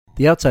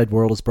The Outside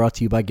World is brought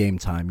to you by Game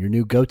Time, your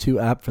new go-to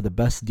app for the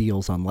best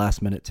deals on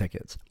last-minute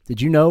tickets. Did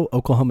you know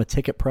Oklahoma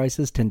ticket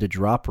prices tend to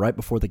drop right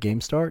before the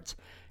game starts?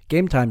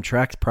 Game Time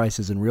tracks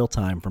prices in real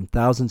time from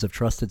thousands of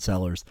trusted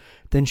sellers,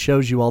 then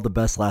shows you all the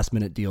best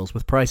last-minute deals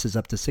with prices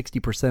up to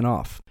 60%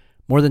 off.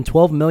 More than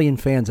 12 million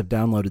fans have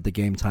downloaded the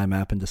Game Time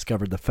app and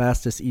discovered the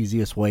fastest,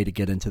 easiest way to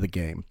get into the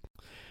game.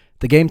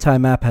 The Game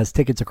Time app has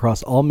tickets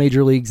across all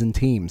major leagues and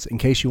teams in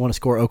case you want to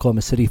score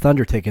Oklahoma City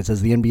Thunder tickets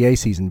as the NBA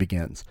season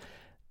begins.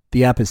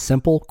 The app is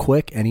simple,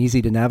 quick, and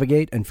easy to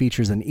navigate and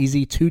features an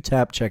easy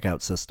two-tap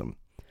checkout system.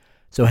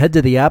 So head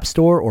to the App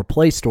Store or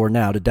Play Store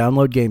now to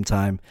download Game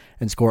Time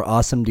and score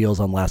awesome deals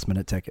on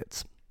last-minute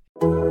tickets.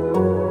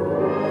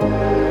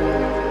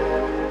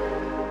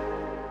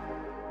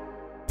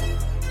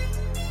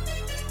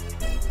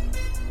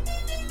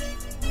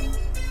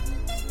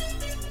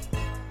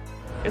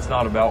 It's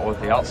not about what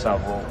the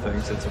outside world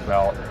thinks. It's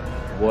about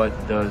what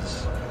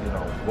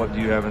do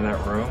you have in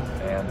that room,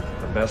 and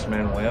the best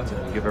man wins,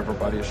 and you give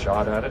everybody a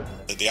shot at it.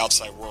 The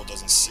outside world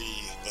doesn't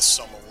see the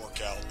summer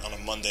workout on a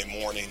Monday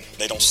morning.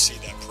 They don't see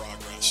that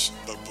progress,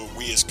 but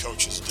we as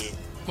coaches do.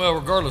 Well,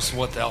 regardless of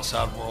what the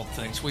outside world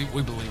thinks, we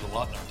believe a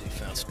lot in our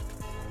defense.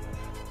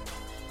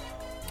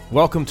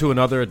 Welcome to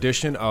another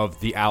edition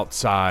of The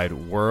Outside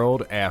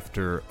World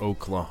after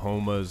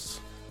Oklahoma's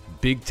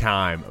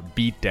big-time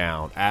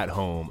beatdown at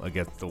home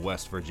against the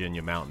West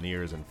Virginia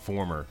Mountaineers and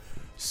former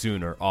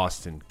Sooner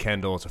Austin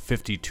Kendall. It's a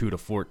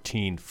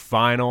 52-14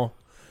 final,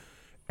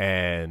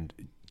 and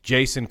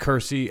Jason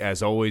Kersey,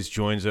 as always,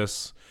 joins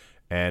us.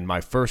 And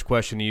my first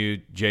question to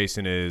you,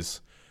 Jason,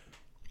 is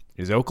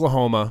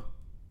Oklahoma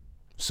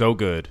so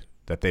good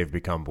that they've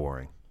become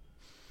boring?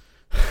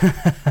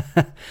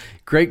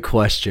 Great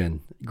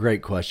question.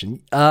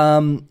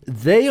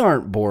 They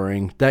aren't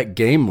boring. That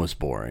game was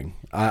boring.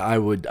 I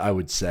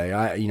would say.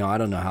 I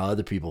don't know how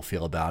other people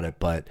feel about it,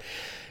 but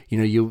you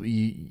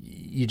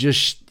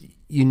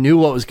knew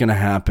what was going to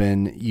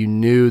happen. You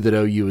knew that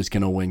OU was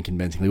going to win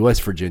convincingly.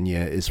 West Virginia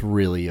is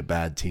really a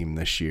bad team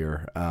this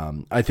year.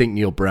 I think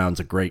Neil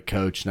Brown's a great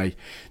coach, and I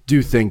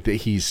do think that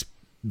he's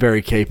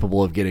very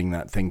capable of getting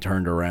that thing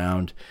turned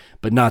around,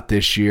 but not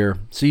this year.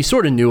 So you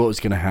sort of knew what was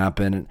going to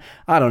happen. And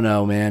I don't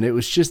know, man. It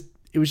was just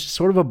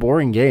sort of a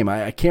boring game.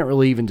 I can't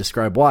really even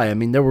describe why. I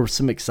mean, there were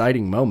some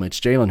exciting moments.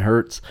 Jalen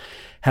Hurts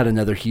had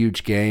another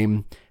huge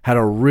game, had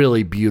a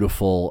really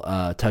beautiful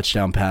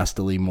touchdown pass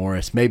to Lee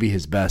Morris, maybe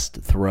his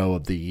best throw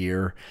of the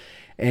year.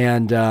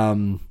 And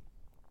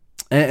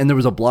there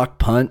was a blocked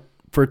punt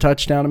for a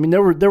touchdown. I mean,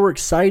 there were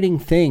exciting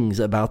things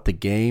about the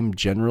game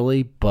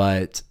generally,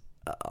 but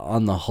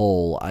on the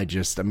whole,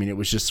 it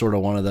was just sort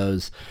of one of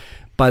those.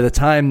 By the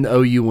time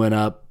OU went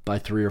up by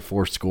 3 or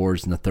 4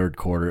 scores in the third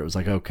quarter, it was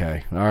like,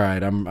 okay, all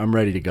right, I'm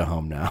ready to go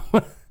home now.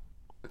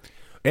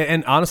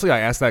 And honestly, I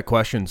asked that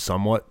question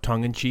somewhat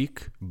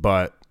tongue-in-cheek,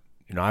 but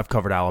I've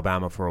covered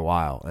Alabama for a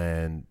while,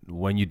 and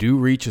when you do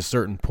reach a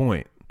certain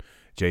point,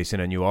 Jason,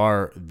 and you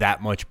are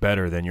that much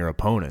better than your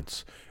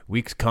opponents,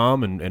 weeks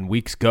come and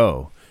weeks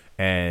go,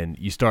 and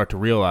you start to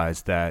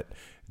realize that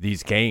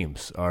these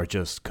games are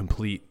just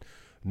complete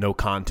no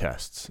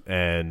contests,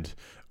 and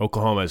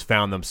Oklahoma has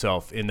found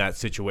themselves in that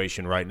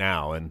situation right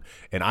now, and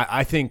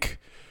I think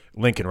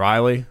Lincoln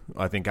Riley,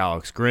 I think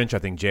Alex Grinch, I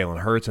think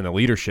Jalen Hurts, and the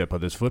leadership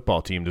of this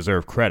football team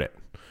deserve credit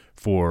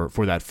for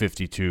that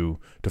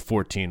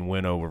 52-14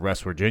 win over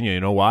West Virginia.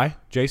 You know why,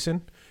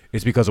 Jason?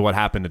 It's because of what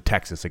happened to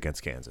Texas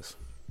against Kansas.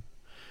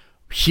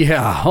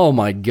 Yeah, oh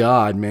my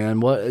God,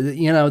 man.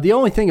 The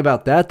only thing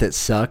about that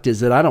sucked is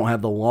that I don't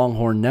have the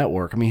Longhorn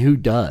Network. I mean, who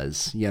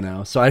does,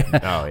 So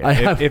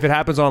if it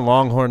happens on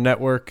Longhorn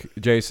Network,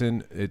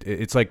 Jason,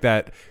 it's like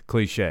that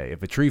cliche.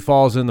 If a tree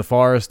falls in the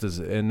forest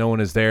and no one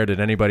is there, did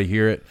anybody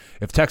hear it?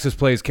 If Texas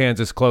plays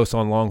Kansas close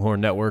on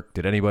Longhorn Network,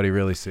 did anybody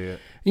really see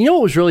it? You know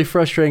what was really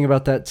frustrating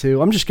about that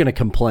too? I'm just going to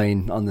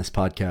complain on this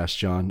podcast,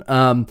 John.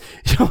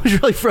 What was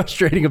really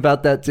frustrating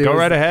about that too? Go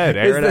right ahead.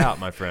 Air it out,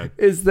 my friend.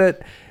 Is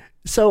that...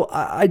 So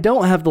I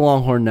don't have the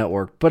Longhorn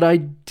Network, but I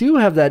do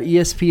have that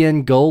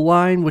ESPN Goal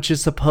Line, which is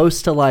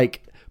supposed to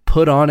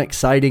put on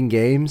exciting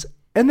games,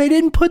 and they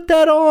didn't put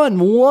that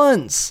on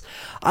once.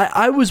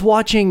 I was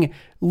watching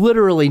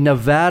literally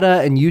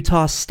Nevada and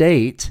Utah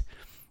State,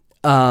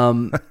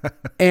 and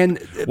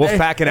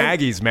Wolfpack and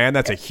Aggies, man,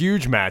 that's a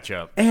huge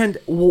matchup. And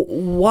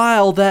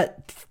while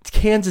that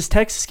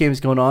Kansas-Texas game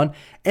is going on,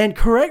 and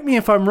correct me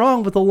if I'm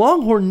wrong, but the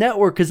Longhorn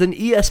Network is an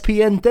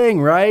ESPN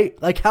thing, right?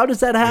 How does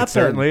that happen? It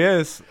certainly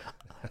is.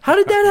 How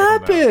did that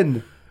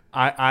happen?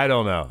 I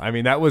don't know. I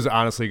mean, that was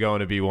honestly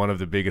going to be one of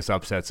the biggest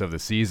upsets of the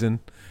season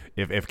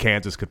if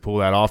Kansas could pull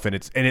that off, and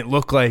it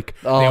looked like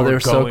they were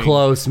so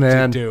close,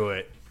 man. To do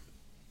it.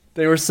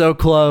 They were so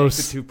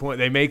close.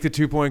 They make the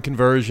 2-point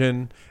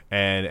conversion,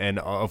 and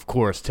of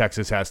course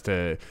Texas has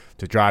to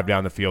drive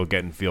down the field,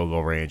 get in field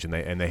goal range,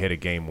 and they hit a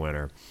game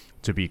winner.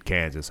 to beat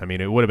Kansas. I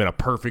mean, it would have been a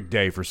perfect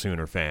day for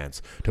Sooner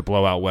fans to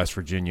blow out West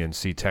Virginia and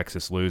see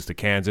Texas lose to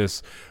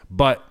Kansas.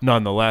 But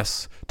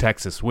nonetheless,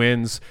 Texas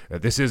wins.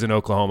 This is an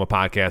Oklahoma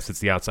podcast. It's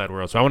the outside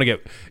world. So I want to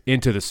get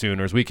into the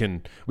Sooners. We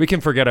can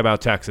forget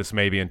about Texas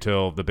maybe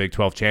until the Big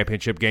 12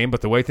 championship game.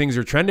 But the way things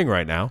are trending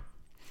right now,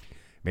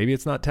 maybe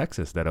it's not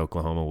Texas that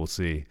Oklahoma will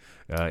see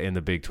in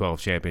the Big 12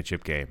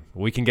 championship game.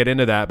 We can get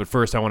into that, but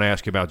first I want to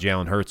ask you about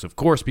Jalen Hurts, of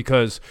course,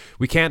 because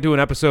we can't do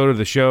an episode of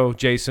the show,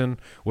 Jason,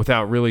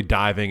 without really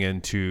diving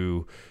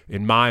into,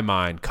 in my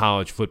mind,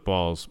 college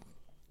football's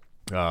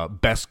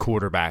best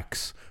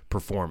quarterback's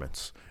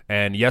performance.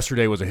 And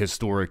yesterday was a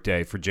historic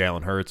day for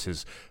Jalen Hurts.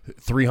 His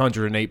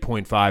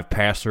 308.5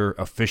 passer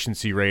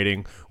efficiency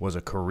rating was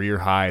a career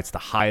high. It's the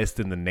highest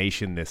in the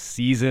nation this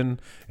season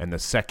and the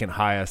second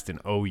highest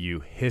in OU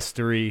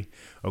history.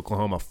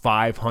 Oklahoma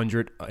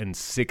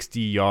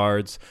 560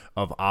 yards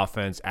of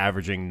offense,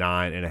 averaging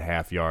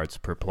 9.5 yards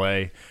per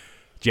play.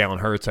 Jalen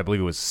Hurts, I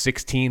believe it was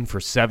 16 for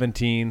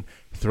 17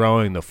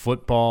 throwing the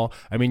football.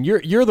 I mean,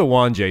 you're the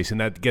one, Jason,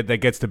 that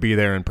gets to be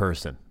there in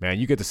person, man.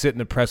 You get to sit in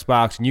the press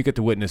box and you get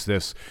to witness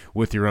this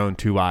with your own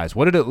two eyes.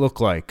 What did it look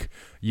like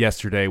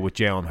yesterday with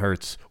Jalen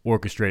Hurts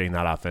orchestrating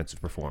that offensive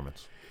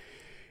performance?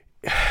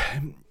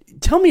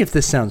 Tell me if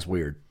this sounds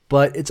weird,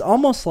 but it's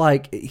almost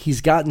like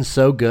he's gotten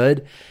so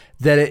good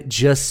that it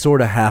just sort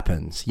of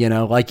happens, you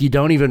know, like you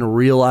don't even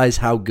realize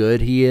how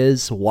good he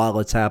is while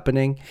it's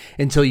happening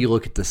until you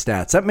look at the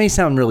stats. That may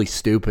sound really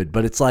stupid,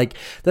 but it's like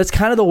that's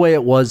kind of the way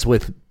it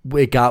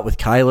got with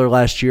Kyler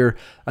last year.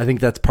 I think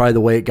that's probably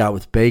the way it got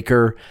with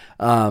Baker,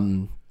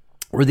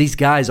 where these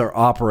guys are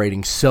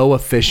operating so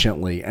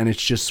efficiently and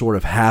it's just sort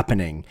of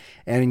happening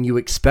and you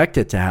expect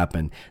it to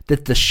happen.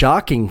 That the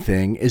shocking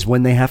thing is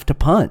when they have to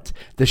punt.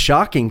 The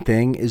shocking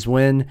thing is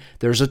when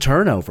there's a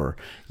turnover.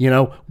 You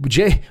know,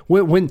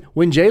 when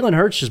Jalen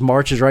Hurts just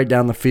marches right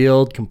down the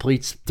field,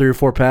 completes 3 or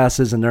 4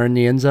 passes and they're in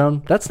the end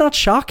zone, that's not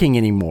shocking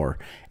anymore.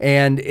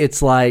 And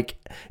it's like,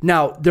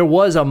 now there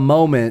was a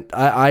moment,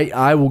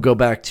 I will go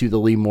back to the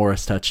Lee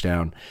Morris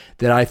touchdown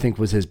that I think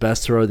was his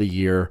best throw of the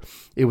year.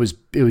 It was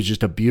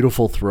just a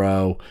beautiful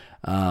throw.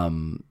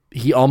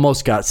 He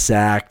almost got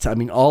sacked. I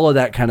mean, all of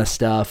that kind of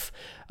stuff.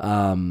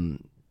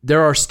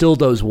 There are still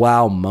those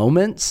wow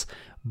moments,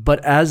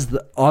 but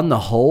on the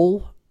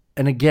whole,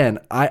 and again,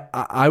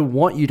 I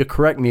want you to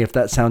correct me if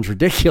that sounds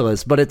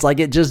ridiculous, but it's like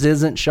it just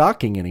isn't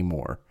shocking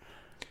anymore.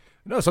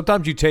 No,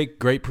 sometimes you take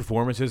great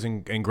performances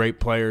and great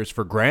players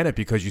for granted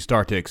because you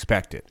start to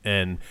expect it,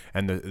 and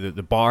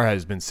the bar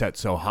has been set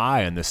so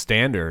high, and the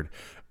standard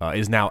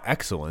is now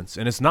excellence.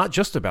 And it's not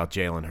just about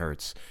Jalen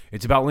Hurts.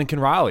 It's about Lincoln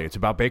Riley. It's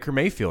about Baker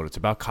Mayfield. It's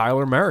about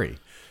Kyler Murray.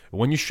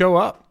 When you show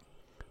up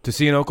to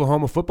see an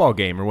Oklahoma football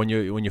game, or when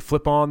you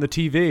flip on the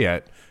TV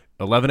at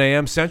 11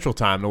 a.m. Central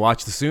Time to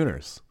watch the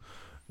Sooners,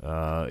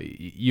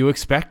 you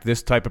expect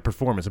this type of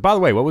performance. And by the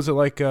way, what was it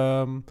like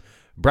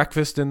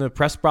breakfast in the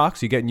press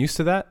box? You getting used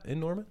to that in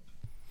Norman?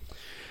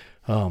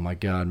 Oh, my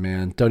God,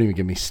 man. Don't even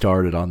get me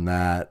started on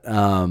that.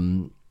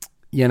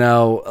 You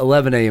know,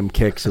 11 a.m.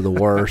 kicks are the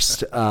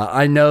worst.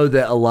 I know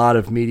that a lot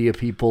of media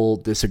people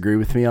disagree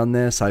with me on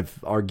this. I've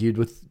argued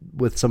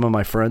with some of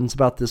my friends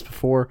about this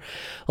before.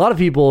 A lot of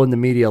people in the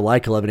media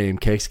like 11 a.m.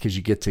 kicks because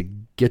you get to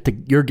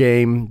your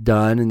game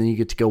done and then you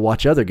get to go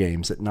watch other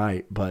games at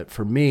night. But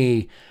for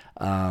me,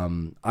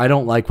 I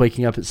don't like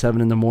waking up at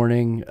 7 in the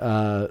morning,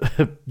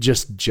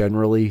 just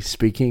generally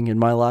speaking in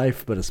my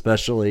life, but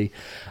especially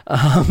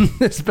I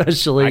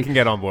can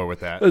get on board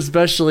with that,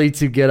 especially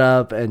to get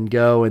up and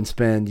go and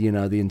spend, you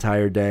know, the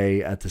entire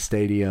day at the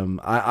stadium.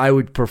 I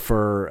would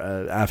prefer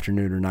an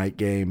afternoon or night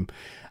game.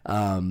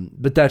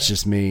 But that's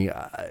just me.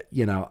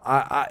 You know,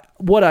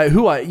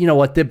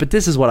 but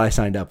this is what I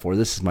signed up for.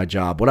 This is my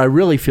job. What I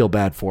really feel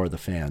bad for are the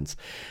fans.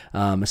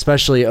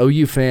 Especially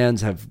OU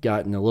fans have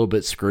gotten a little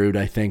bit screwed,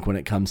 I think, when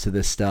it comes to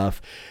this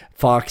stuff.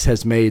 Fox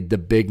has made the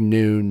big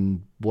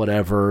noon,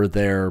 whatever,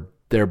 their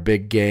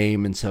big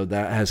game. And so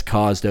that has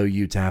caused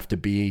OU to have to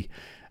be,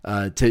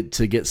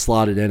 to get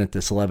slotted in at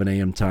this 11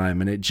 a.m.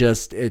 time. And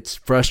it's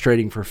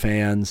frustrating for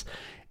fans.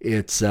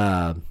 It's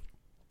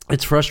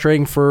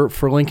frustrating for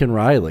Lincoln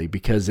Riley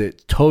because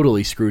it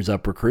totally screws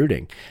up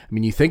recruiting. I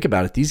mean, you think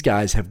about it, these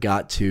guys have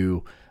got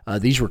to,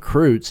 these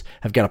recruits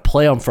have got to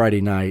play on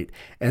Friday night.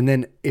 And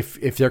then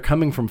if they're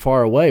coming from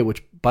far away,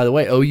 which, by the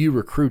way, OU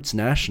recruits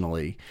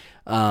nationally,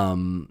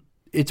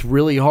 it's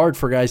really hard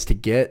for guys to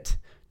get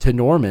to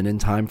Norman in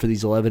time for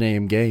these 11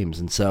 a.m. games.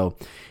 And so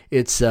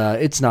it's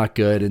not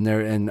good.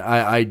 And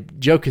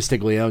Joe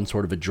Castiglione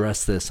sort of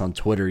addressed this on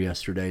Twitter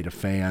yesterday to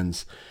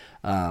fans,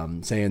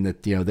 saying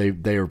that, you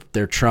know,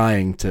 they're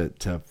trying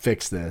to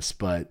fix this,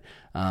 but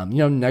you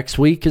know, next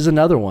week is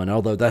another one,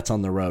 although that's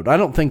on the road. I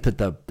don't think that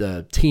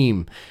the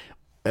team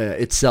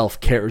itself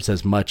cares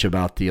as much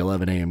about the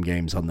 11 a.m.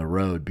 games on the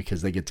road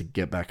because they get to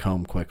get back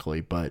home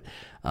quickly. But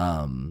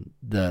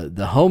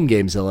the home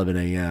games at 11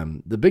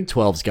 a.m., the Big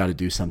 12's got to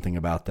do something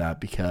about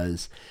that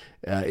because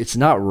it's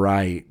not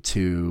right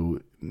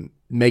to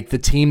make the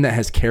team that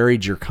has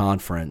carried your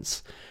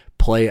conference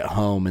play at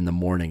home in the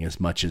morning as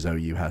much as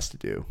OU has to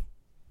do.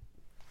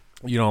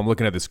 I'm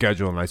looking at the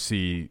schedule and I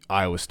see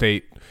Iowa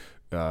State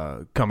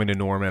coming to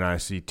Norman. I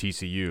see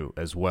TCU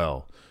as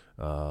well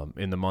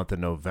in the month of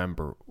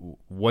November.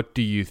 What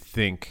do you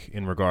think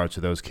in regards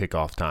to those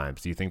kickoff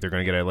times? Do you think they're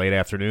going to get a late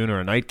afternoon or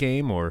a night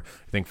game, or do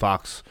you think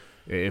Fox,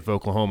 if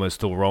Oklahoma is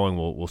still rolling,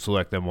 will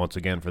select them once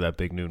again for that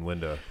big noon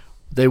window?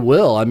 They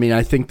will. I mean,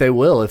 I think they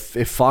will.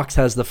 If Fox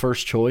has the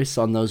first choice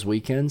on those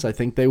weekends, I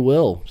think they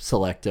will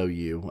select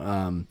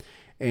OU.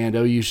 And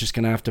OU's just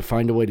going to have to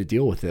find a way to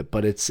deal with it.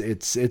 But it's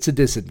a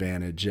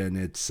disadvantage,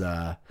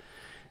 and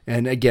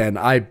and again,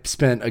 I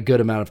spent a good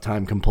amount of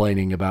time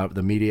complaining about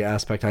the media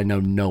aspect. I know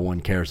no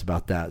one cares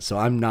about that, so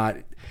I'm not.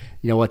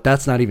 You know what?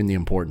 That's not even the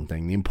important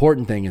thing. The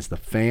important thing is the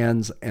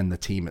fans and the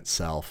team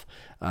itself.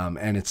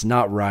 And it's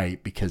not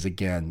right because,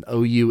 again,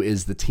 OU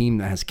is the team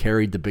that has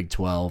carried the Big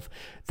 12.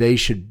 They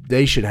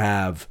should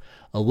have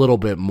a little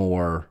bit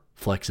more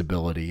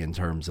flexibility in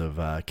terms of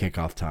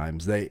kickoff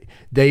times.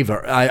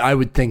 I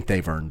would think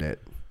they've earned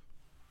it.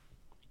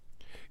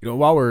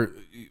 While we're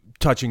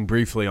touching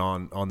briefly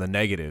on the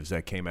negatives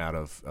that came out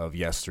of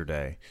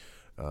yesterday,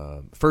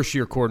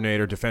 first-year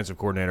coordinator, defensive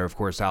coordinator, of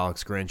course,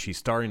 Alex Grinch. He's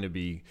starting to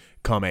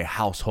become a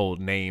household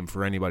name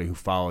for anybody who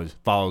follows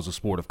the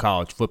sport of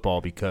college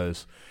football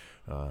because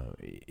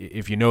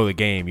if you know the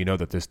game, you know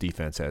that this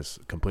defense has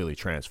completely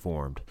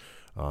transformed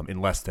in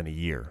less than a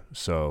year.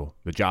 So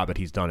the job that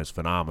he's done is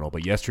phenomenal.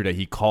 But yesterday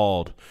he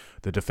called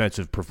the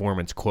defensive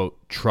performance,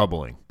 quote,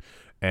 troubling.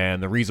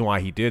 And the reason why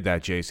he did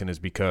that, Jason, is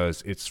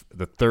because it's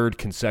the third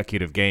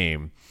consecutive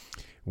game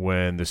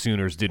when the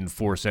Sooners didn't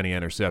force any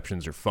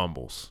interceptions or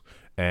fumbles.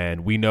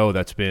 And we know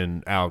that's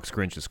been Alex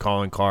Grinch's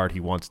calling card. He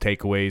wants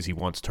takeaways, he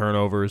wants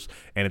turnovers,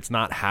 and it's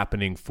not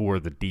happening for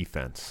the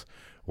defense.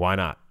 Why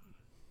not?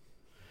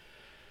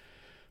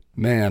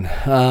 Man,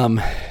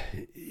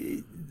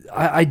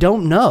 I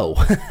don't know.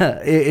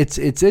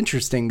 It's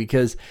interesting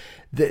because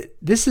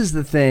this is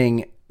the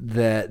thing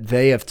that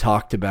they have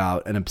talked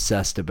about and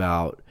obsessed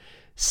about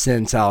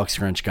since Alex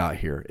Grinch got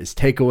here is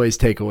takeaways,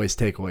 takeaways,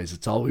 takeaways.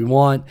 It's all we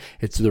want.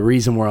 It's the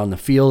reason we're on the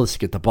field is to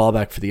get the ball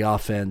back for the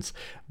offense.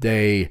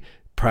 They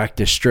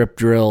practice strip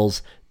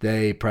drills.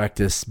 They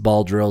practice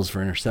ball drills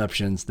for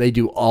interceptions. They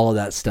do all of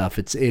that stuff.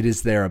 It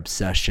is their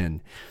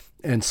obsession.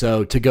 And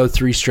so to go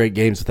 3 straight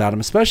games without him,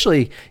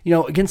 especially,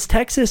 against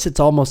Texas, it's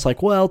almost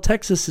like, well,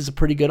 Texas is a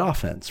pretty good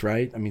offense,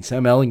 right? I mean,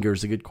 Sam Ehlinger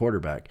is a good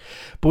quarterback.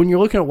 But when you're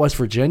looking at West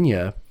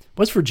Virginia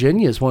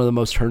is one of the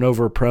most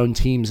turnover-prone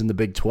teams in the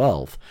Big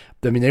 12.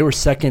 I mean, they were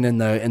second in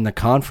the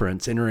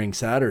conference entering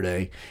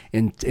Saturday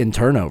in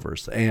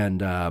turnovers,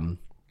 and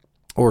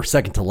or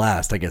second to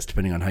last, I guess,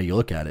 depending on how you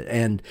look at it.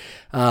 And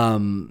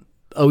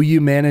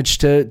OU managed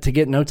to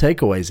get no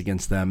takeaways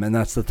against them, and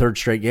that's the third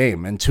straight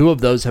game. And 2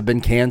 of those have been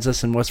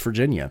Kansas and West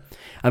Virginia.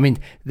 I mean,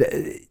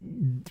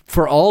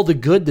 for all the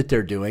good that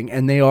they're doing,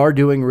 and they are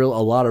doing a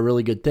lot of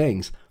really good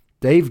things,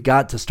 they've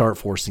got to start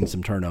forcing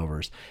some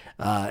turnovers.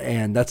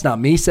 And that's not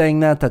me saying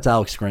that. That's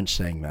Alex Grinch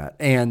saying that.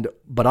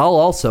 But I'll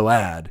also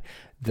add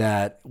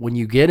that when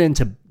you get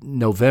into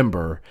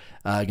November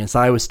against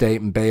Iowa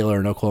State and Baylor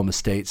and Oklahoma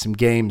State, some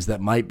games that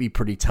might be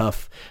pretty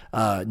tough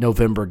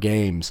November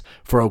games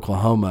for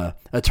Oklahoma,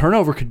 a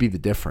turnover could be the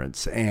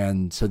difference.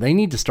 And so they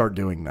need to start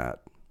doing that.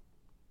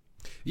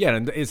 Yeah,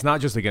 and it's not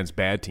just against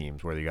bad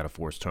teams where you got to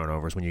force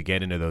turnovers. When you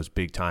get into those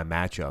big-time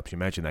matchups, you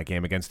mentioned that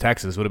game against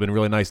Texas. It would have been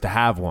really nice to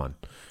have one.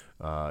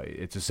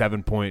 It's a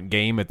 7-point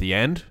game at the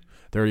end,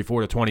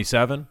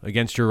 34-27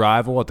 against your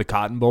rival at the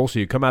Cotton Bowl. So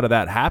you come out of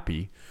that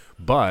happy,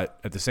 but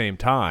at the same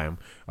time,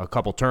 a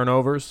couple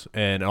turnovers,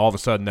 and all of a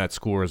sudden that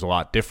score is a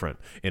lot different.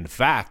 In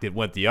fact, it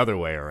went the other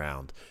way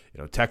around.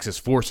 Texas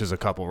forces a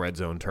couple red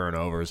zone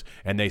turnovers,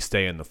 and they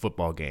stay in the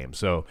football game.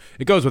 So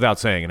it goes without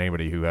saying, and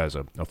anybody who has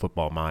a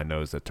football mind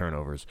knows that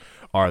turnovers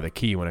are the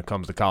key when it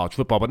comes to college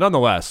football. But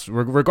nonetheless,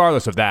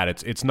 regardless of that,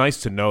 it's nice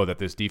to know that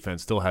this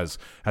defense still has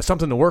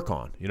something to work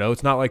on.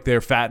 It's not like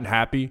they're fat and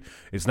happy.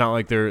 It's not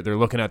like they're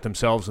looking at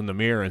themselves in the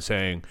mirror and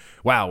saying,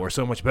 wow, we're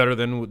so much better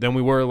than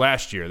we were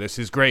last year. This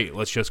is great.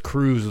 Let's just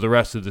cruise the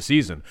rest of the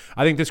season.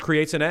 I think this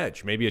creates an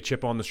edge, maybe a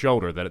chip on the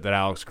shoulder that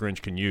Alex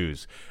Grinch can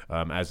use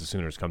as the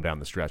Sooners come down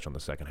the stretch on the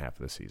second half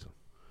of the season.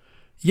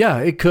 Yeah,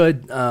 it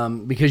could,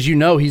 because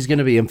he's going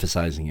to be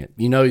emphasizing it.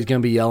 He's going to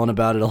be yelling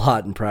about it a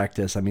lot in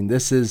practice. I mean,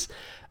 this is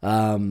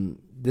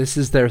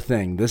their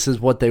thing. This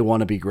is what they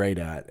want to be great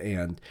at.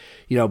 And,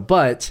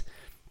 but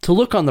to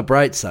look on the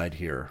bright side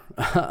here,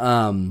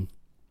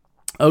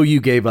 OU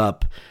gave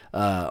up,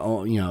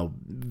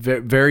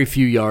 very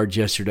few yards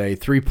yesterday,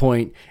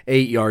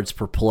 3.8 yards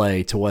per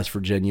play to West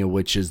Virginia,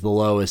 which is the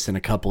lowest in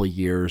a couple of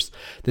years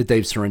that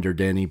they've surrendered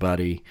to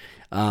anybody.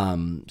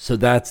 So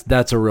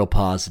that's a real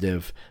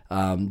positive.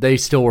 They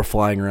still were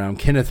flying around.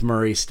 Kenneth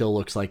Murray still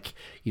looks like,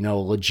 a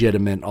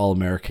legitimate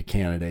All-America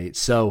candidate.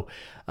 So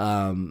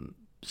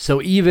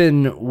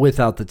even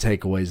without the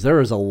takeaways, there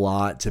is a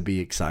lot to be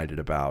excited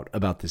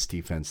about this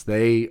defense.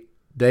 They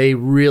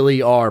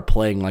really are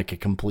playing like a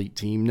complete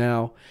team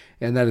now,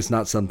 and that is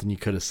not something you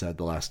could have said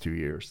the last 2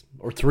 years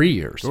or 3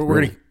 years.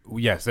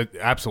 Yes,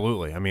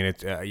 absolutely. I mean,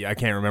 I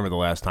can't remember the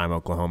last time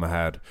Oklahoma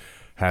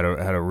had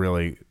a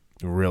really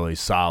really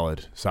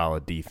solid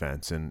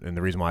defense. And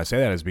the reason why I say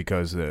that is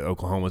because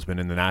Oklahoma's been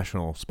in the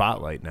national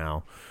spotlight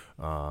now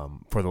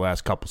for the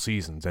last couple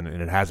seasons, and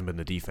it hasn't been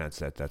the defense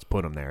that's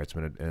put them there. It's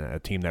been a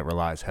team that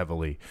relies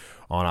heavily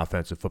on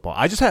offensive football.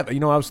 I just have, I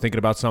was thinking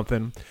about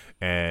something,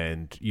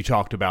 and you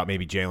talked about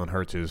maybe Jalen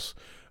Hurts'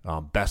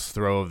 best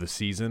throw of the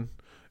season,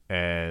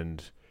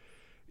 and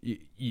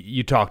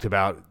you talked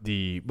about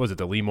the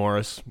Lee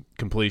Morris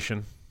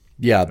completion?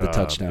 Yeah, the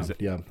touchdown.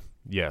 Yeah.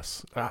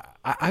 Yes.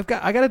 I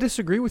got to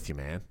disagree with you,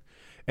 man.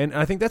 And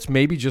I think that's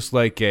maybe just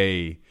like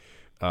a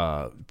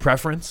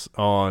preference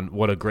on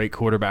what a great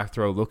quarterback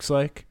throw looks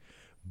like.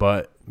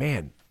 But,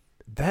 man,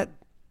 that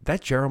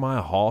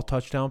Jeremiah Hall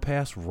touchdown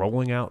pass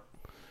rolling out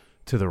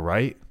to the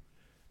right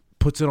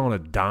puts it on a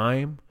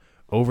dime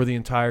over the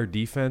entire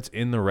defense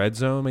in the red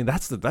zone. I mean,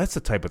 that's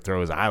the type of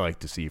throws I like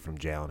to see from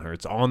Jalen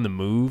Hurts. On the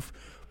move,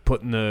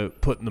 putting the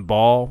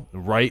ball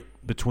right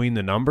between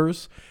the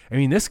numbers. I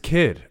mean, this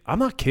kid, I'm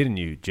not kidding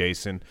you,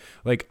 Jason.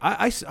 Like,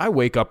 I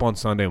wake up on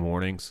Sunday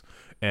mornings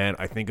and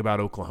I think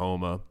about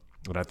Oklahoma,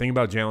 and I think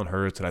about Jalen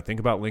Hurts, and I think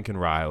about Lincoln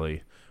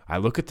Riley. I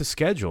look at the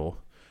schedule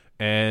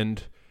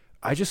and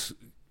I just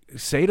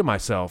say to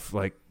myself,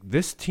 like,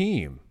 this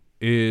team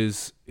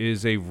is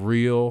a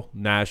real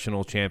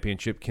national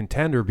championship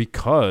contender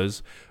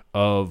because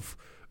of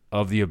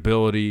the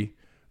ability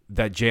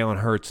that Jalen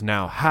Hurts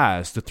now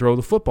has to throw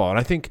the football. And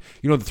I think,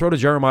 the throw to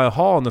Jeremiah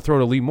Hall and the throw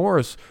to Lee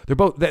Morris, they're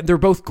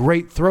both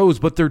great throws,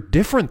 but they're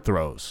different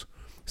throws.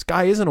 This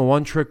guy isn't a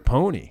one-trick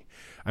pony.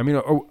 I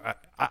mean,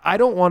 I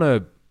don't want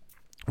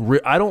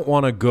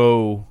to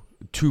go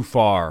too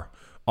far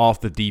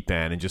off the deep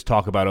end and just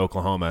talk about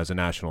Oklahoma as a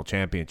national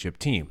championship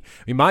team.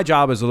 I mean, my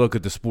job is to look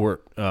at the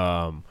sport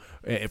from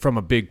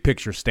a big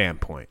picture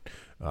standpoint.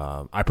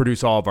 I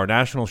produce all of our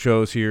national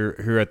shows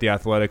here at The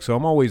Athletic, so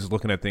I'm always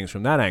looking at things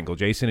from that angle,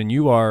 Jason. And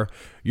you're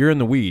in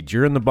the weeds,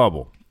 you're in the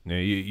bubble.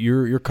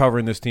 You're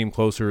covering this team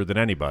closer than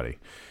anybody.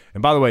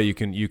 And by the way, you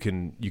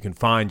can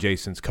find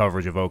Jason's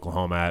coverage of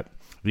Oklahoma at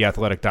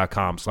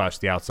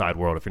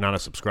theathletic.com/theoutsideworld. If you're not a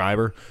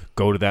subscriber,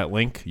 go to that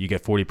link. You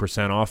get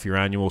 40% off your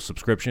annual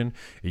subscription.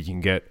 You can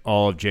get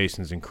all of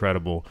Jason's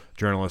incredible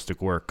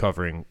journalistic work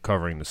covering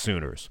the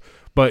Sooners.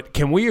 But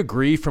can we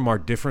agree from our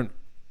different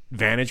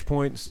vantage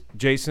points,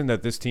 Jason,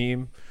 that this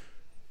team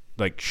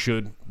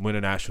should win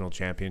a national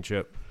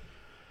championship?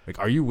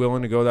 Are you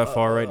willing to go that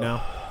far right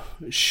now?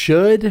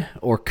 Should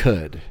or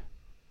could?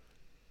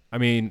 I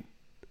mean,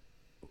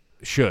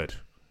 should.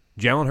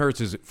 Jalen Hurts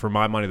is, for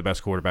my money, the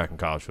best quarterback in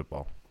college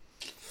football.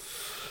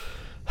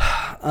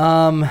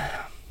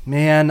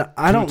 Man,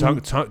 I don't.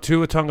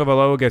 Tua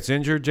Tagovailoa gets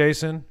injured,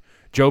 Jason.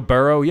 Joe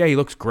Burrow, yeah, he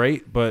looks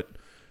great, but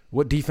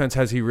what defense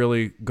has he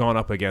really gone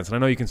up against? And I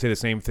know you can say the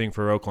same thing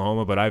for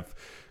Oklahoma, but I've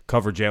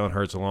covered Jalen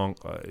Hurts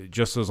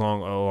just as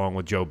long along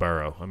with Joe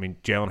Burrow. I mean,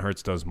 Jalen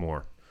Hurts does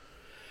more.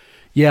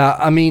 Yeah,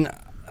 I mean,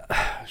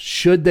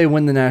 should they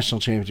win the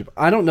national championship?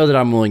 I don't know that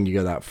I'm willing to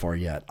go that far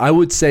yet. I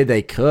would say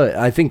they could.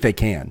 I think they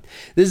can.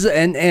 This is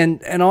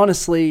and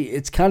honestly,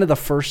 it's kind of the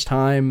first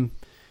time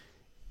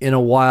in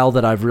a while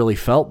that I've really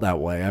felt that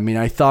way. I mean,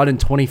 I thought in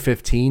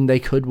 2015 they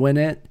could win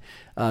it.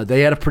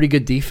 They had a pretty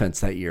good defense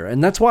that year,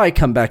 and that's why I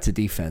come back to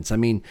defense. I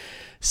mean,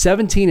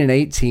 17 and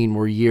 18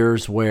 were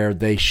years where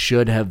they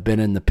should have been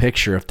in the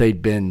picture if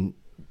they'd been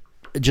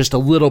just a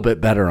little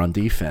bit better on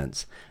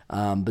defense.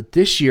 But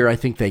this year, I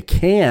think they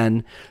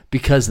can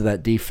because of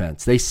that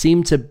defense. They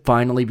seem to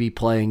finally be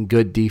playing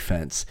good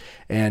defense,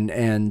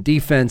 and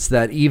defense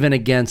that even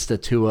against a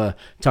Tua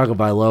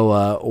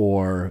Tagovailoa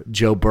or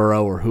Joe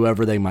Burrow or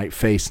whoever they might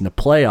face in the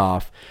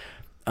playoff,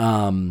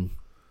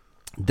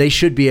 they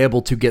should be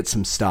able to get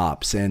some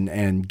stops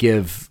and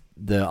give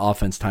the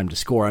offense time to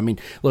score. I mean,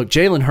 look,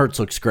 Jalen Hurts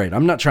looks great.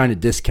 I'm not trying to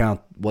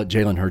discount what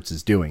Jalen Hurts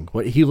is doing.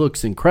 He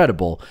looks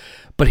incredible,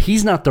 but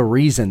he's not the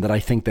reason that I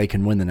think they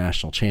can win the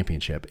national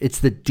championship. It's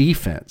the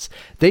defense.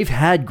 They've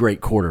had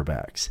great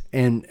quarterbacks.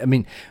 And, I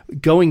mean,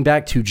 going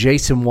back to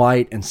Jason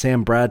White and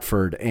Sam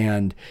Bradford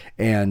and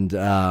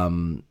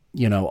on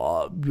and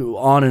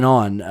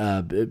on,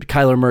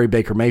 Kyler Murray,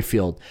 Baker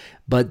Mayfield.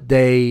 But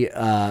they,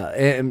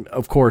 and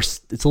of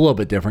course, it's a little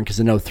bit different because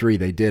in 2003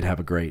 they did have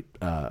a great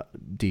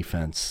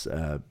defense.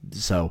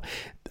 So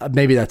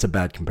maybe that's a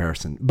bad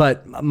comparison.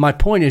 But my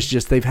point is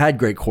just they've had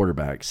great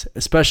quarterbacks,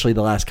 especially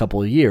the last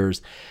couple of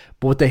years.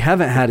 But what they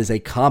haven't had is a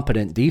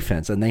competent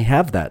defense, and they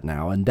have that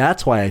now. And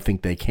that's why I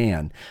think they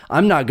can.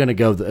 I'm not going to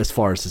go as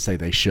far as to say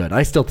they should.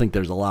 I still think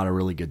there's a lot of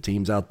really good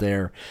teams out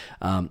there.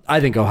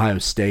 I think Ohio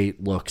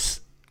State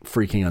looks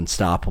freaking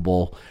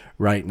unstoppable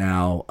right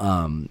now.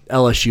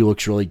 LSU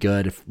looks really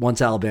good.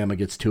 Once Alabama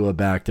gets Tua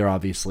back, they're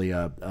obviously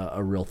a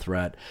real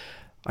threat.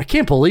 I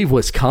can't believe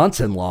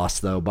Wisconsin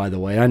lost, though, by the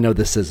way. I know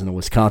this isn't a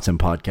Wisconsin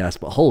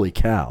podcast, but holy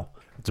cow.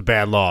 It's a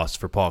bad loss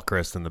for Paul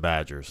Chryst and the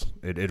Badgers.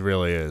 It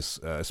really is,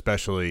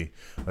 especially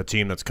a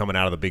team that's coming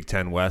out of the Big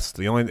Ten West.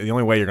 The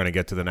only way you're going to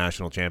get to the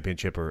national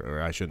championship,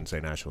 or I shouldn't say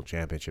national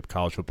championship,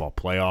 college football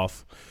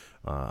playoff,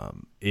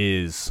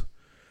 is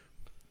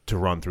to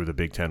run through the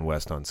Big Ten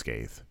West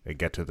unscathed and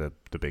get to the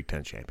Big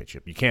Ten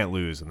championship. You can't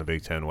lose in the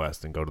Big Ten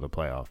West and go to the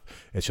playoff.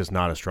 It's just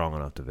not a strong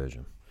enough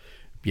division.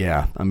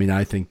 Yeah, I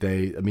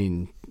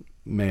mean,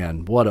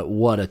 man,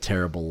 what a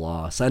terrible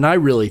loss. And I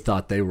really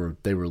thought they were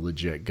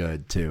legit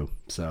good too.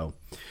 So,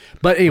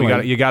 but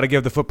anyway, you got to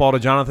give the football to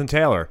Jonathan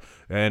Taylor,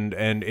 and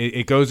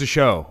it goes to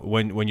show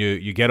when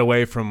you get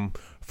away from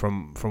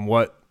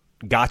what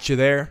got you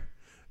there,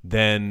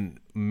 then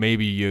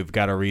maybe you've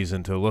got a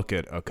reason to look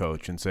at a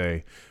coach and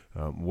say,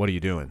 what are you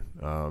doing?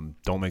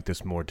 Don't make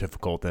this more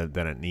difficult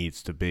than it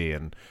needs to be.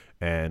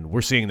 And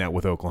we're seeing that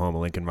with Oklahoma.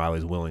 Lincoln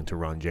Riley's willing to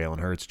run Jalen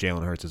Hurts.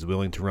 Jalen Hurts is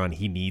willing to run.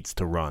 He needs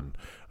to run.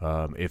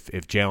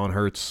 If Jalen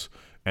Hurts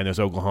and this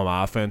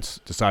Oklahoma offense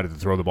decided to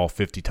throw the ball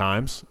 50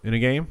 times in a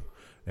game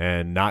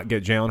and not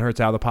get Jalen Hurts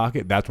out of the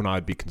pocket, that's when I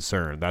would be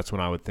concerned. That's when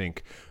I would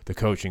think the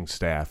coaching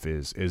staff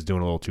is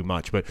doing a little too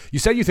much. But you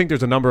said you think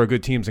there's a number of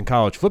good teams in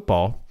college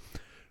football.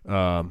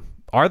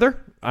 Are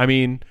there? I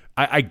mean,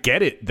 I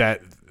get it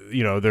that,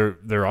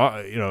 there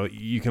are,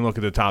 you can look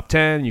at the top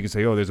 10, you can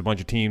say, oh, there's a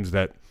bunch of teams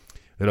that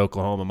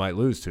Oklahoma might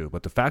lose to.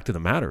 But the fact of the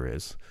matter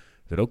is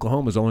that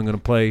Oklahoma's only going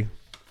to play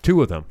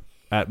 2 of them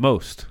at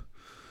most.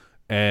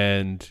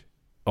 And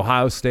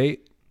Ohio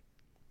State,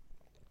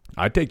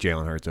 I'd take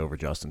Jalen Hurts over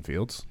Justin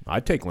Fields.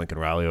 I'd take Lincoln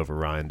Riley over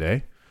Ryan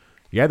Day.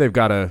 Yeah, they've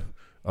got a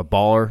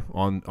baller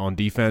on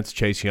defense.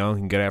 Chase Young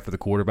can get after the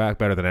quarterback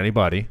better than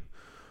anybody.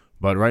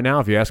 But right now,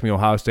 if you ask me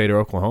Ohio State or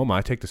Oklahoma,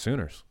 I take the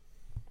Sooners.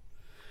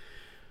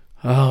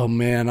 Oh,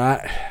 man,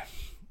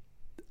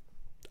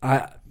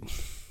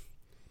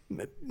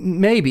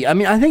 maybe. I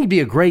mean, I think it'd be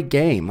a great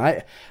game.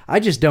 I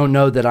just don't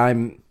know that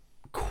I'm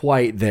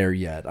quite there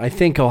yet. I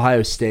think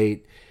Ohio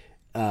State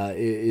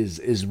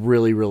is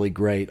really, really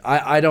great.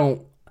 I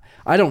don't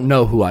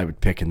know who I would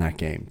pick in that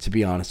game, to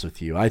be honest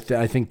with you. I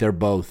think they're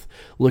both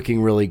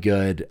looking really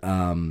good.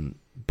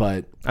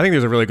 But I think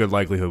there's a really good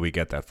likelihood we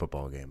get that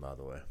football game, by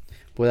the way.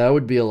 Boy, that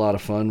would be a lot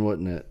of fun,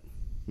 wouldn't it?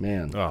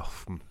 Man. Oh,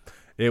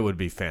 it would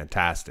be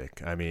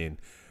fantastic. I mean,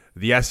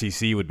 the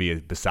SEC would be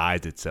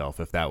besides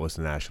itself if that was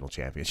the national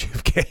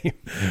championship game.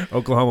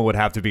 Oklahoma would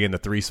have to be in the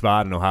 3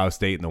 spot and Ohio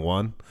State in the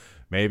 1,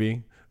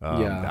 maybe.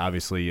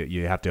 Obviously,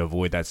 you have to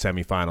avoid that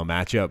semifinal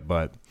matchup,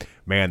 but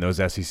man, those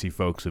SEC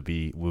folks would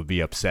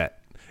be upset.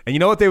 And you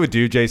know what they would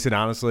do, Jason?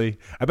 Honestly,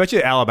 I bet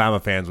you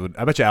Alabama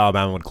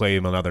would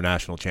claim another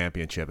national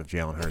championship if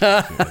Jalen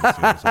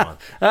Hurts won.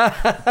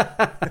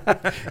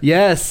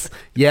 Yes,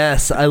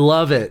 I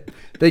love it.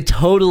 They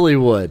totally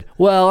would.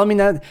 Well, I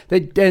mean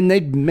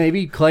they'd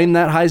maybe claim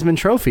that Heisman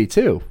Trophy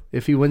too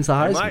if he wins the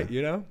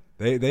Heisman.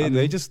 They might,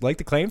 they just like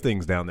to claim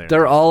things down there.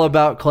 They're all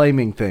about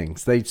claiming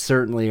things. They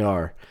certainly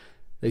are.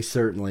 That's a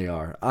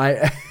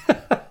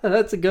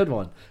good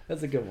one.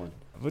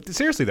 But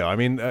seriously, though, I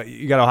mean,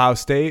 you got Ohio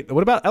State.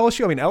 What about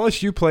LSU? I mean,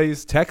 LSU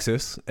plays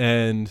Texas,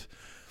 and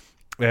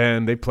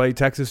they play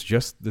Texas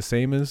just the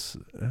same as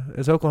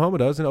Oklahoma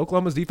does, and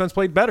Oklahoma's defense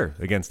played better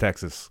against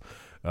Texas.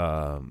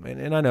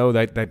 And I know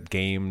that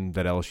game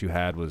that LSU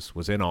had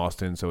was in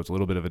Austin, so it's a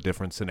little bit of a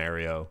different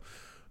scenario.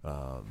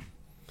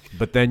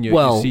 But then you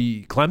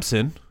see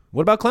Clemson.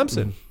 What about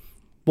Clemson?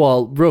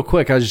 Well, real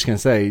quick, I was just going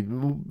to say,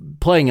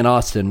 playing in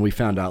Austin, we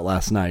found out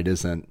last night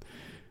isn't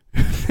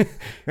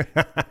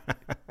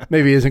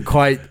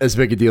quite as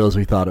big a deal as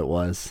we thought it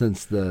was,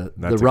 since the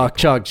Rock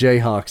Chalk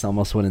Jayhawks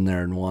almost went in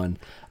there and won.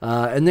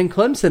 And then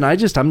Clemson,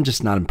 I'm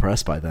just not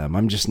impressed by them.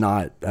 I'm just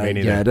not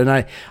yet. And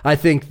I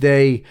think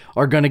they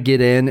are going to get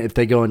in if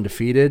they go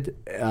undefeated.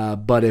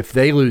 But if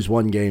they lose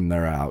one game,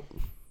 they're out.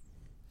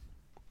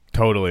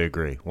 Totally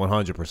agree,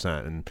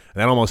 100%. And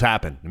that almost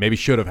happened. Maybe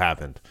should have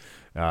happened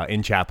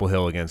in Chapel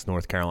Hill against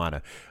North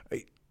Carolina.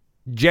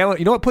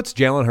 You know what puts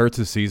Jalen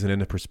Hurts' season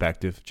into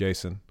perspective,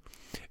 Jason?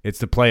 It's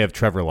the play of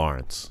Trevor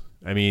Lawrence.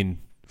 I mean,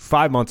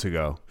 5 months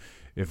ago,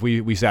 if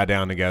we sat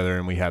down together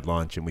and we had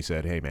lunch and we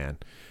said, hey, man,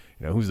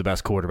 who's the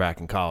best quarterback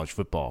in college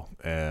football?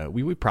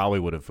 We probably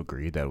would have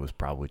agreed that it was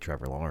probably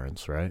Trevor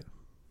Lawrence, right?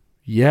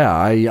 Yeah,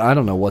 I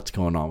don't know what's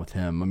going on with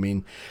him. I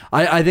mean,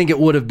 I think it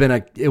would have been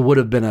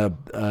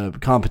a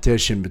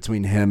competition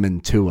between him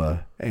and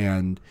Tua,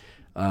 and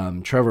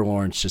Trevor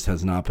Lawrence just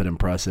has not been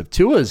impressive.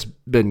 Tua's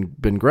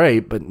been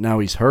great, but now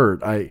he's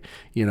hurt. I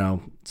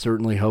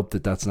certainly hope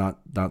that that's not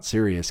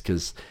serious,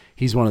 because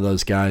he's one of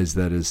those guys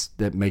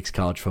that makes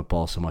college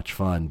football so much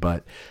fun.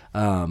 But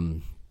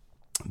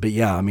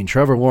yeah, I mean,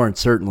 Trevor Lawrence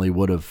certainly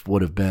would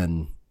have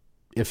been,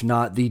 if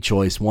not the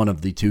choice, one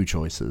of the 2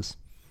 choices.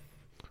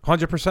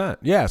 100%.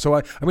 Yeah. So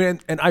I mean,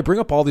 and I bring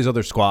up all these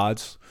other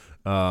squads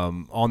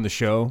on the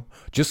show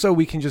just so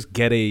we can just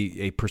get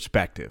a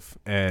perspective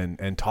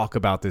and talk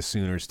about this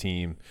Sooners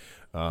team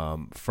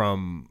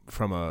from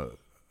a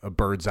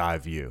bird's eye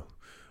view,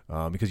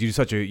 because you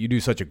do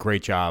such a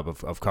great job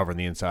of covering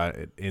the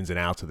ins and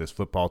outs of this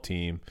football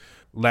team.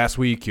 Last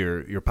week,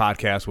 your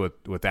podcast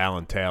with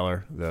Alan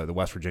Taylor, the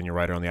West Virginia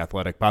writer on The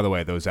Athletic. By the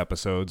way, those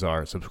episodes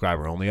are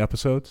subscriber-only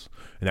episodes.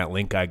 And that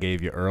link I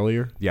gave you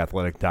earlier,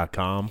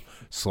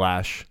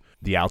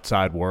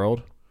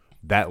 theathletic.com/theoutsideworld,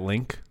 that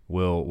link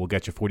will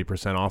get you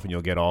 40% off, and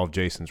you'll get all of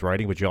Jason's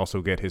writing, but you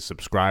also get his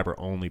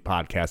subscriber-only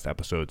podcast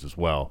episodes as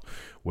well,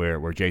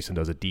 where Jason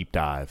does a deep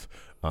dive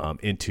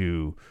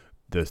into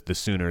the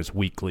Sooners'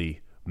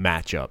 weekly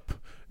matchup.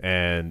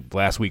 And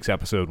last week's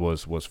episode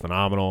was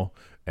phenomenal.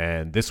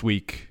 And this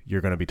week you're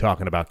going to be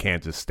talking about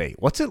Kansas State.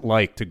 What's it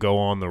like to go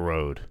on the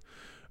road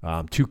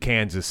to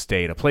Kansas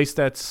State, a place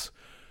that's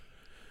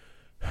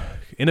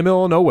in the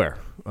middle of nowhere?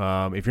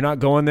 If you're not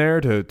going there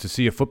to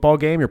see a football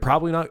game, you're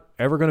probably not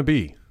ever going to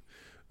be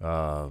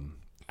out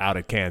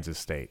at Kansas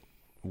State.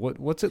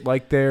 What's it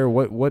like there?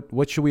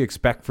 What should we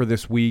expect for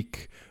this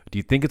week? Do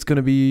you think it's going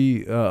to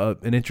be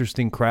an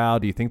interesting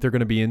crowd? Do you think they're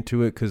going to be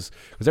into it? Because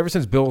ever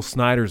since Bill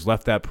Snyder's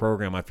left that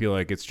program, I feel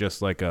like it's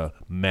just like a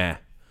meh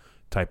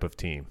type of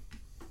team.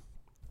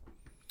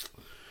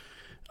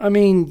 I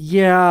mean,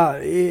 yeah,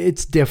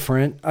 it's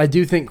different. I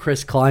do think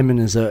Chris Kleiman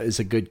is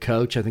a good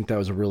coach. I think that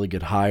was a really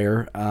good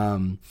hire.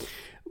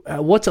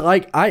 What's it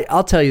like?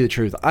 I'll tell you the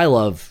truth. I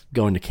love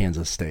going to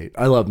Kansas State.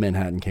 I love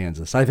Manhattan,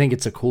 Kansas. I think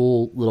it's a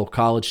cool little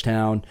college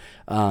town.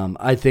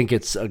 I think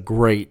it's a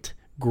great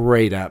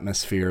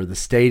atmosphere. The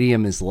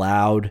stadium is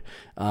loud.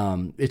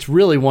 It's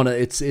really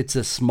it's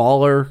a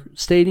smaller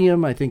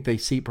stadium. I think they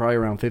seat probably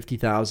around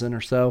 50,000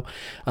 or so.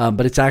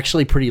 But it's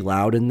actually pretty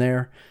loud in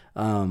there.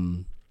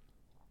 I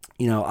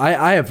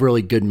have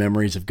really good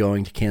memories of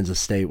going to Kansas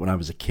State when I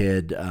was a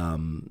kid.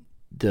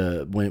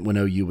 When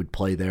OU would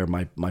play there,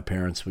 my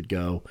parents would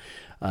go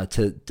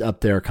to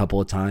up there a couple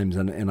of times,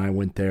 and I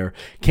went there.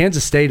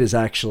 Kansas State is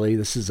actually,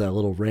 this is a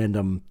little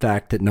random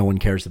fact that no one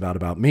cares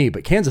about me,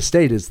 but Kansas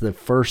State is the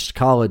first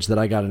college that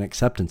I got an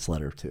acceptance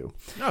letter to.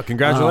 Oh,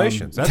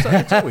 congratulations.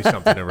 That's always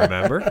something to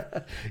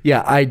remember.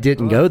 Yeah, I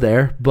didn't go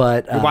there,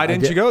 but why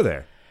didn't you go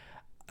there?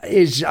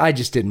 I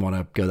just didn't want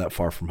to go that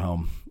far from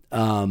home.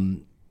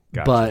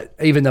 Gotcha. But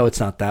even though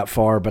it's not that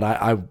far, but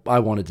I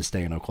wanted to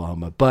stay in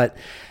Oklahoma. But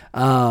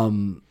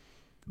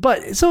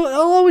so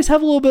I'll always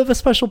have a little bit of a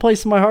special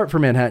place in my heart for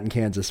Manhattan,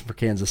 Kansas, for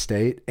Kansas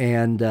State.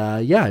 And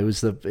I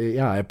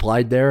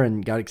applied there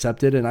and got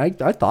accepted, and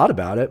I thought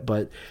about it,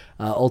 but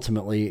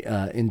ultimately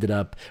ended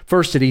up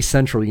first at East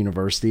Central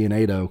University in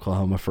Ada,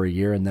 Oklahoma for a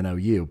year, and then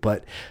OU.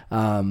 But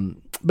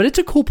it's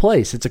a cool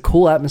place. It's a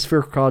cool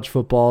atmosphere for college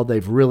football.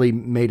 They've really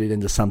made it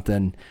into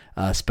something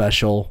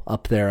special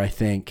up there, I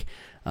think.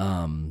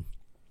 And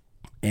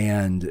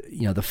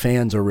the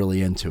fans are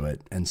really into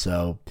it. And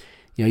so,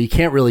 you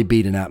can't really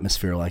beat an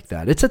atmosphere like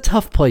that. It's a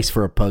tough place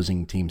for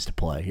opposing teams to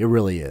play. It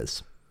really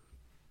is.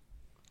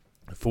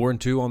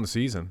 4-2 on the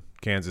season,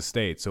 Kansas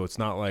State. So it's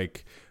not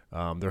like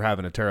they're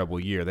having a terrible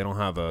year. They don't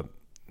have a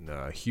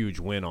huge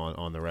win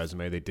on the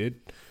resume. They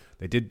did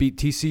beat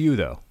TCU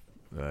though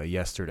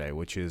yesterday,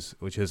 which is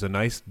a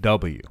nice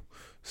W.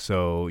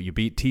 So you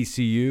beat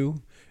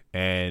TCU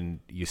and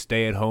you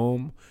stay at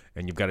home,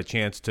 and you've got a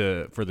chance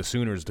for the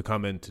Sooners to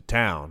come into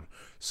town.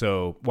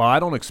 So while I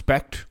don't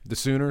expect the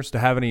Sooners to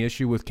have any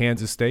issue with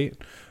Kansas State,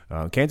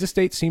 Kansas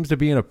State seems to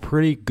be in a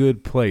pretty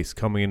good place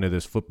coming into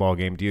this football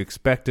game. Do you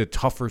expect a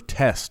tougher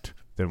test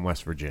than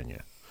West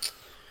Virginia?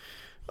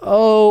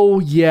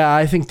 Oh, yeah,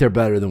 I think they're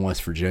better than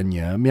West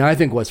Virginia. I mean, I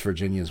think West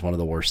Virginia is one of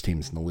the worst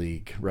teams in the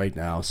league right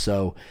now.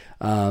 So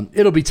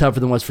it'll be tougher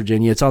than West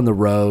Virginia. It's on the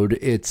road.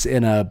 It's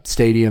in a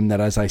stadium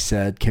that, as I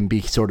said, can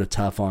be sort of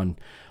tough on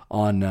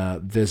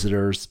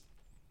visitors.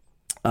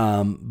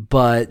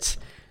 But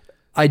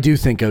I do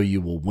think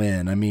OU will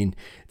win. I mean,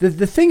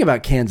 the thing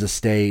about Kansas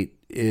State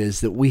is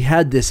that we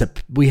had this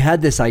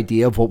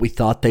idea of what we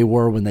thought they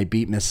were when they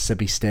beat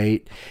Mississippi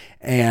State,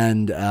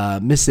 and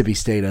Mississippi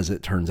State, as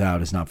it turns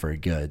out, is not very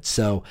good.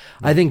 So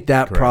I think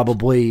that Correct.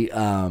 Probably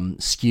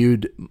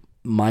skewed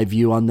my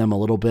view on them a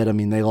little bit. I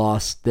mean, they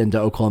lost then to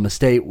Oklahoma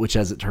State, which,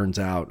 as it turns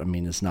out, I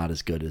mean, is not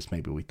as good as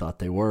maybe we thought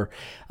they were,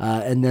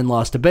 and then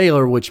lost to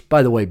Baylor, which,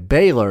 by the way,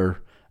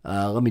 Baylor,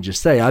 let me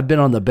just say, I've been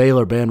on the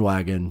Baylor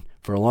bandwagon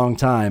for a long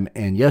time,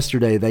 and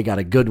yesterday they got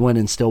a good win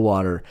in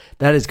Stillwater.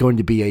 That is going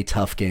to be a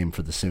tough game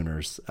for the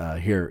Sooners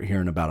here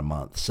in about a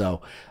month.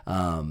 So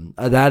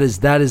that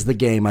is the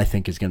game I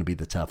think is going to be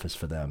the toughest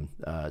for them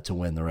to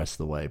win the rest of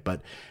the way.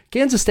 But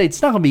Kansas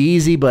State's not going to be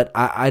easy, but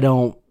I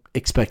don't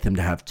expect them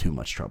to have too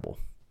much trouble.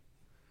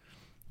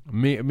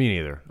 Me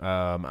neither.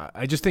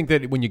 I just think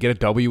that when you get a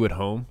W at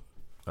home,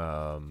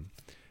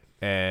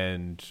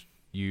 and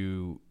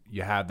you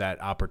have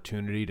that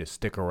opportunity to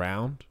stick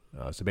around.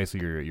 So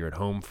basically, you're at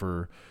home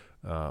for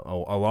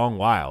a long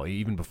while.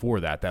 Even before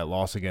that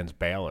loss against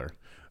Baylor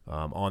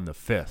on the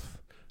 5th.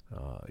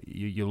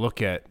 You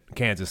look at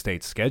Kansas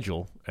State's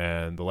schedule,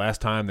 and the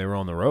last time they were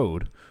on the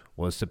road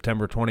was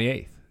September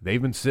 28th.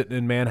 They've been sitting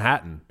in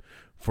Manhattan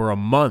for a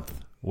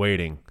month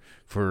waiting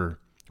for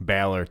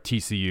Baylor,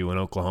 TCU, and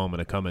Oklahoma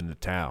to come into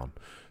town.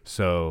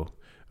 So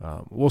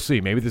we'll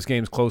see. Maybe this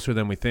game's closer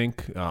than we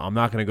think. I'm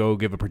not going to go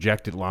give a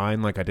projected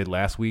line like I did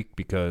last week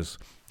because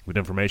with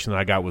information that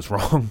I got was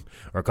wrong,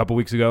 or a couple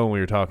weeks ago when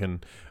we were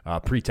talking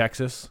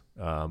pre-Texas.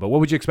 But what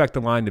would you expect the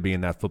line to be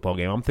in that football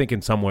game? I'm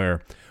thinking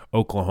somewhere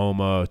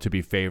Oklahoma to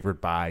be favored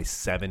by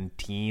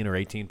 17 or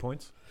 18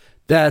 points.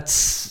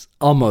 That's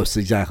almost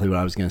exactly what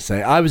I was going to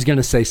say. I was going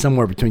to say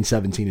somewhere between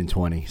 17 and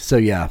 20. So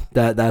yeah,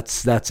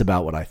 that's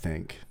about what I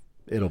think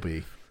it'll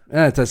be.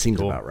 That seems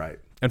about right.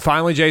 And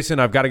finally, Jason,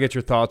 I've got to get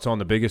your thoughts on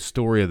the biggest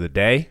story of the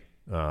day.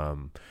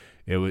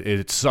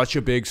 It's such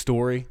a big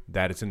story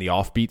that it's in the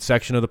offbeat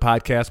section of the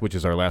podcast, which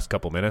is our last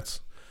couple minutes.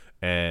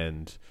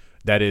 And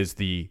that is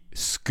the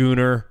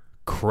schooner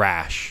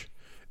crash,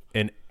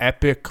 an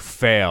epic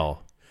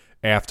fail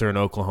after an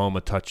Oklahoma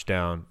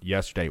touchdown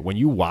yesterday. When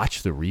you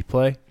watch the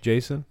replay,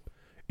 Jason,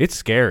 it's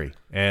scary.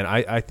 And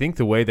I think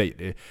the way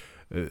that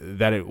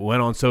it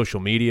went on social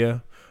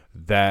media,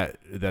 that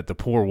the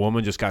poor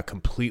woman just got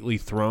completely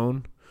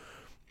thrown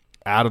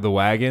out of the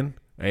wagon,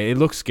 it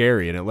looks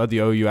scary. And it led the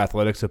OU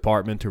athletics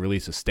department to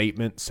release a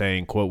statement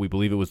saying, quote, "We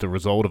believe it was the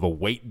result of a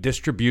weight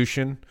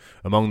distribution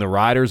among the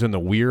riders in the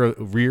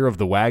rear of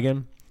the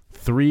wagon.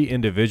 3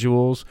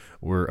 individuals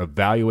were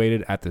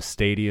evaluated at the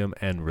stadium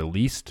and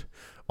released.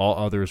 All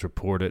others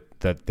reported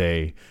that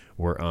they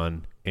were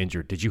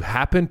uninjured." Did you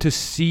happen to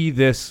see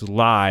this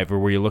live, or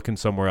were you looking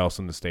somewhere else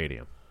in the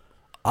stadium?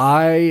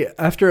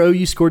 After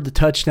OU scored the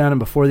touchdown and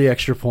before the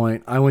extra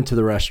point, I went to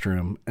the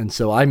restroom, and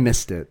so I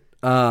missed it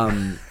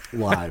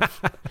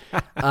live.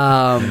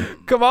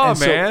 Come on,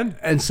 man.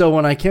 And so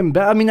when I came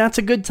back, I mean, that's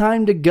a good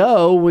time to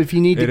go if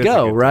you need to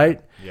go, right?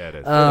 Yeah, it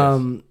is.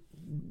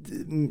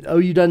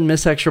 OU doesn't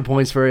miss extra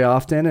points very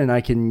often, and I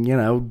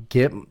can,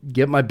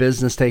 get my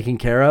business taken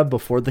care of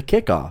before the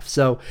kickoff.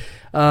 So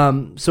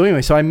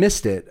anyway, I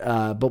missed it.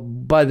 But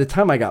by the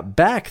time I got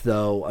back,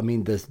 though, I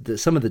mean,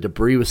 some of the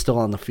debris was still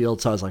on the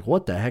field, so I was like,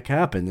 "What the heck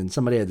happened?" And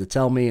somebody had to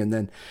tell me, and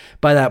then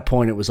by that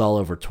point, it was all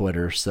over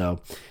Twitter. So,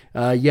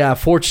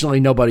 fortunately,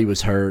 nobody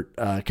was hurt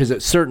because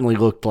it certainly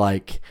looked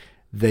like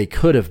they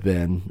could have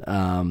been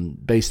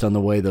based on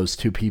the way those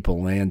 2 people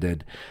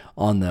landed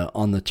on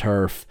the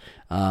turf.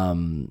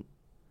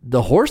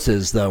 The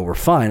horses, though, were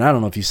fine. I don't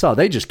know if you saw.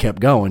 They just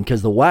kept going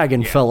because the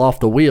wagon fell off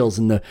the wheels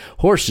and the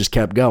horse just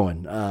kept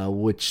going,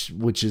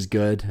 which is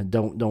good.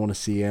 Don't want to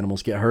see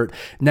animals get hurt.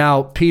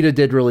 Now, PETA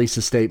did release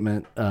a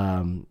statement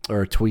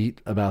or a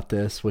tweet about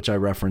this, which I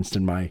referenced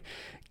in my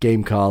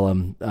game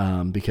column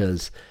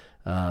because,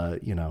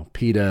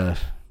 PETA's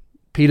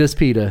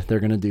PETA.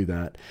 They're going to do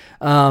that.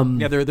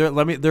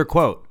 Their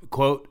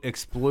quote,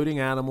 "Exploiting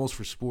animals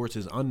for sports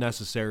is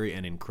unnecessary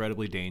and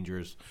incredibly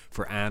dangerous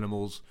for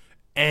animals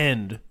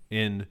and,"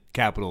 in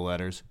capital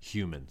letters,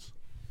 "humans."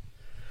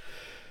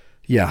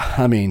 Yeah,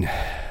 I mean,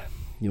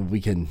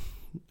 we can,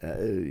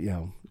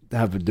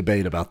 have a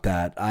debate about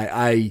that.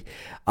 I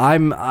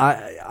am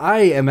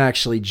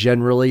actually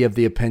generally of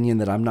the opinion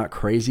that I'm not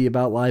crazy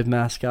about live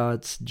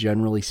mascots,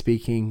 generally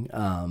speaking.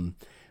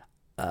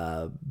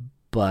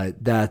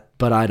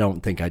 But I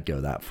don't think I'd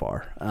go that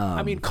far.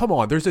 I mean, come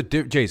on.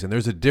 Jason,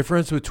 there's a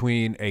difference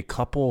between a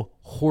couple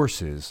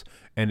horses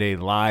and a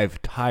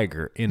live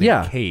tiger in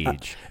a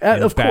cage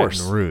in of Baton course.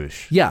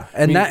 Rouge. Yeah,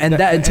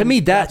 to me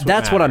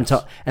that's what I'm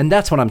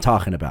that's what I'm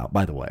talking about.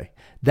 By the way,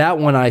 that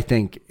one I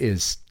think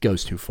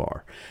goes too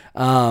far.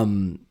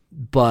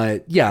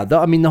 But yeah,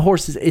 the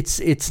horses.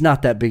 It's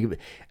not that big.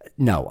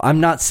 No, I'm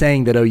not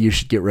saying that OU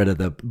should get rid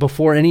of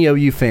before any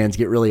OU fans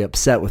get really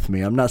upset with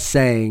me, I'm not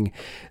saying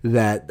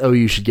that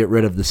OU should get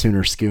rid of the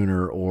Sooner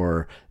Schooner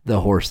or the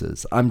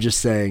horses. I'm just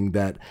saying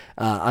that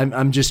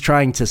I'm just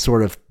trying to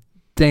sort of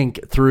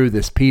think through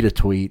this PETA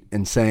tweet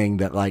and saying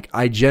that, like,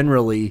 I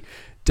generally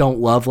don't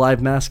love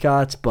live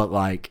mascots, but,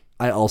 like,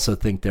 I also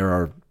think there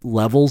are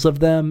levels of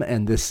them,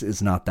 and this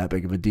is not that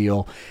big of a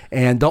deal.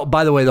 And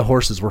by the way, the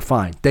horses were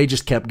fine. They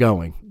just kept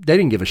going. They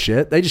didn't give a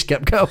shit. They just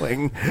kept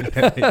going.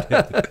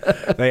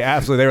 They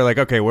absolutely. They were like,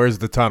 "Okay, where's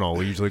the tunnel?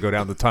 We usually go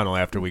down the tunnel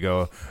after we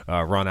go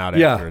run out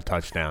after a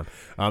touchdown."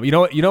 You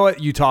know what?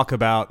 You talk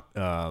about.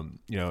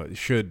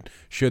 Should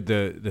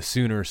the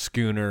Sooner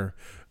Schooner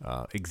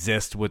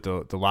exist with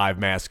the live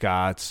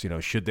mascots?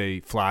 Should they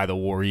fly the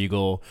War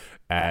Eagle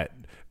at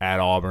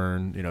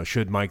Auburn?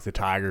 Should Mike the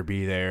Tiger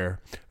be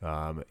there?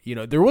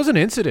 There was an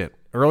incident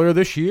earlier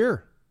this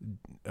year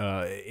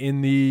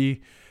in the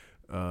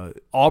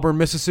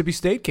Auburn-Mississippi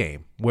State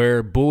game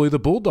where Bully the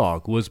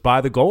Bulldog was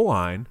by the goal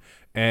line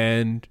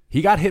and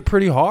he got hit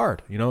pretty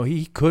hard.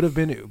 He could have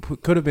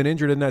been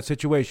injured in that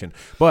situation.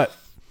 But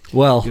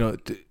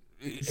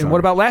and what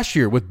about last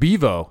year with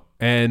Bevo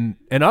and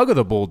Uga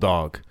the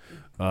Bulldog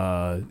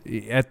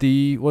at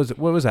the what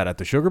was that, at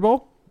the Sugar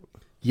Bowl?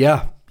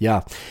 Yeah.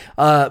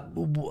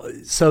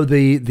 So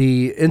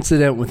the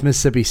incident with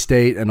Mississippi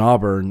State and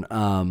Auburn,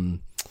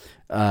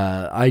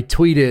 I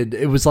tweeted,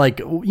 it was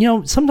like,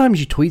 sometimes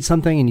you tweet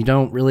something and you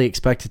don't really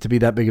expect it to be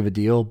that big of a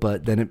deal,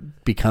 but then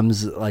it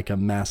becomes like a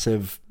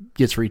massive,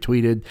 gets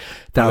retweeted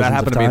thousands of times. That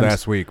happened to me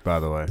last week, by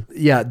the way.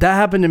 Yeah, that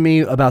happened to me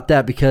about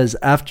that because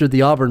after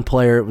the Auburn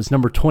player, it was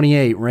number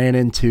 28, ran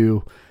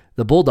into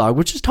the Bulldog,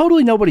 which is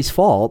totally nobody's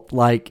fault.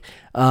 Like,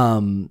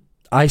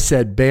 I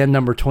said ban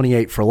number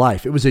 28 for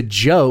life. It was a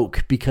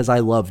joke because I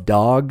love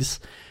dogs.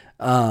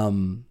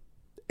 And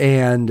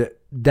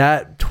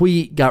that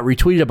tweet got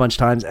retweeted a bunch of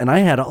times, and I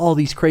had all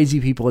these crazy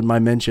people in my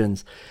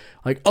mentions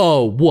Like,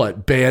 oh,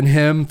 what, ban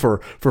him for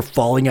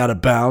falling out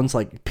of bounds?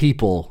 Like,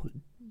 people,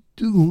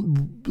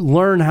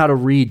 learn how to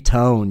read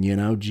tone,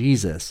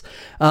 Jesus.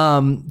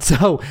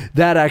 So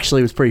that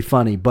actually was pretty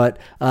funny, but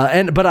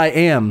I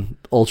am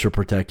ultra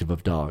protective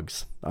of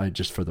dogs.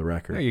 Just for the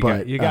record, you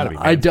but got to be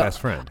man's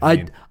best friend.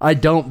 I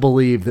don't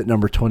believe that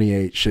number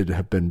 28 should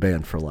have been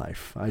banned for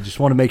life. I just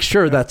want to make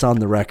sure that's on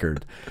the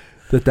record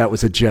that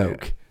was a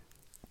joke.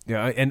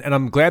 Yeah, and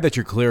I'm glad that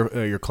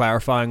you're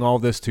clarifying all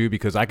this too,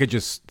 because I could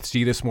just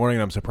see this morning,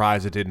 and I'm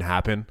surprised it didn't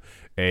happen.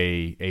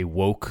 A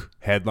woke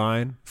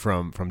headline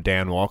from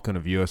Dan Walken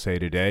of USA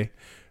Today: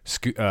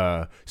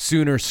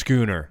 Sooner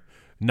schooner,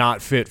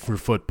 not fit for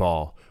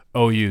football.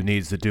 OU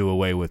needs to do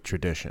away with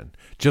tradition.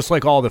 Just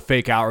like all the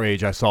fake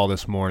outrage I saw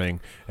this morning,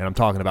 and I'm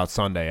talking about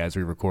Sunday as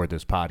we record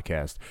this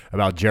podcast,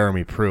 about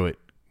Jeremy Pruitt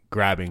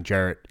grabbing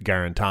Jarrett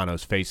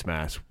Garantano's face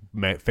mask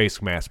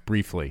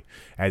briefly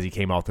as he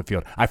came off the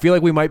field. I feel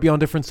like we might be on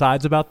different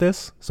sides about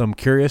this, so I'm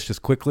curious,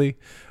 just quickly.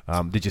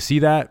 Did you see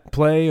that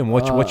play, and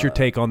what's your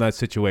take on that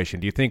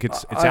situation? Do you think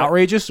it's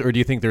outrageous, or do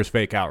you think there's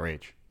fake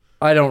outrage?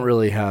 I don't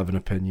really have an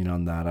opinion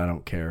on that. I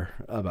don't care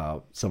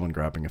about someone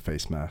grabbing a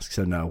face mask.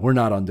 So no, we're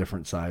not on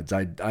different sides.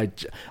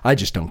 I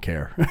just don't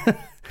care.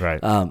 Right.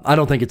 I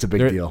don't think it's a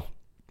big deal.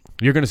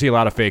 You're going to see a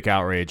lot of fake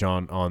outrage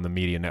on the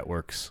media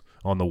networks,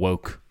 on the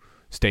woke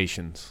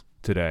stations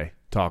today,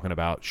 talking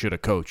about should a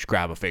coach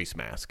grab a face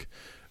mask.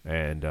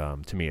 And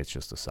to me, it's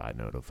just a side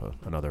note of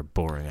another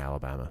boring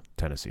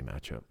Alabama-Tennessee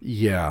matchup.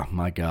 Yeah,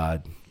 my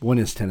God. When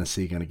is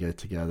Tennessee going to get it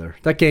together?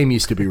 That game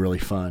used to be really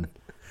fun.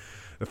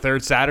 The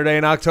third Saturday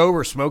in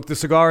October, smoke the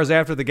cigars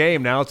after the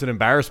game. Now it's an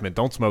embarrassment.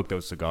 Don't smoke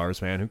those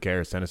cigars, man. Who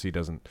cares? Tennessee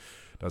doesn't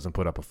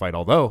put up a fight.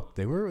 Although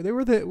they were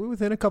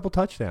within a couple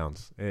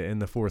touchdowns in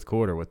the fourth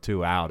quarter with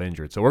 2 out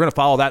injured. So we're going to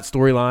follow that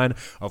storyline.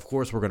 Of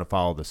course, we're going to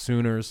follow the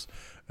Sooners.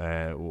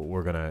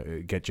 We're going to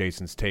get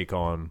Jason's take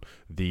on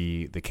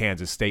the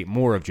Kansas State,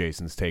 more of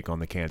Jason's take on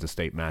the Kansas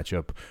State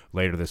matchup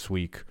later this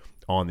week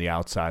on The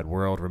Outside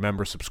World.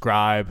 Remember,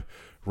 subscribe,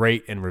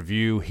 rate, and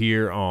review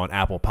here on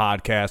Apple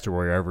Podcast or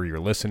wherever you're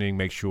listening.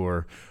 Make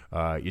sure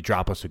you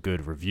drop us a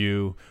good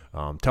review.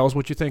 Tell us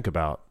what you think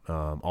about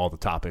all the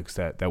topics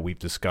that we've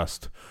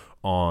discussed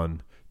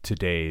on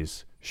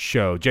today's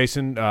show.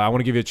 Jason, I want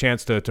to give you a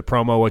chance to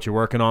promo what you're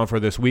working on for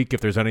this week.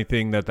 If there's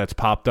anything that's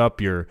popped up,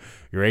 your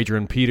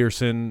Adrian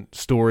Peterson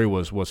story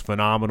was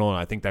phenomenal, and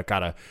I think that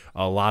got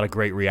a lot of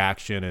great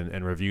reaction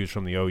and reviews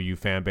from the OU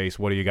fan base.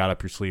 What do you got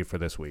up your sleeve for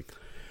this week?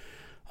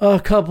 A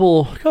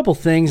couple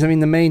things. I mean,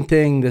 the main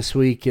thing this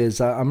week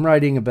is I'm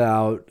writing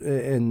about,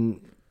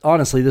 and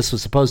honestly, this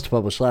was supposed to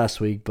publish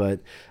last week, but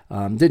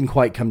didn't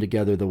quite come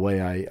together the way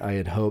I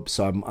had hoped.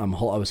 So I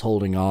was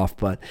holding off.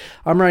 But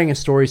I'm writing a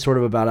story sort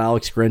of about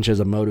Alex Grinch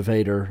as a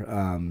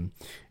motivator,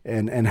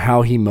 and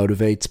how he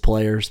motivates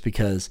players,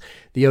 because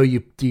the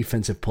OU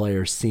defensive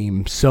players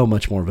seem so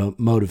much more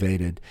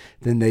motivated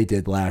than they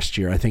did last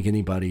year. I think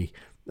anybody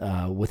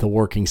with a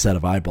working set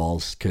of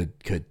eyeballs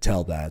could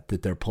tell that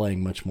they're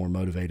playing much more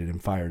motivated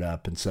and fired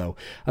up. And so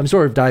I'm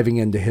sort of diving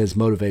into his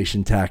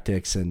motivation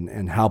tactics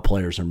and how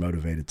players are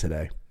motivated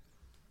today.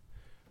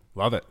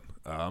 Love it.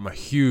 I'm a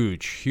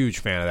huge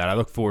fan of that. I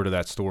look forward to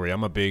that story.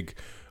 I'm a big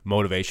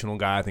motivational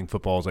guy. I think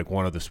football is like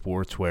one of the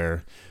sports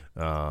where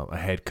a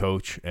head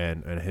coach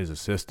and his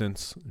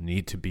assistants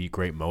need to be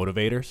great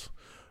motivators.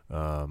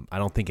 I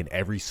don't think in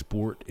every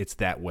sport it's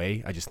that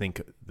way. I just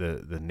think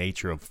the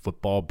nature of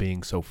football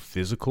being so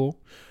physical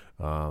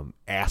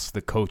asks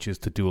the coaches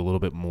to do a little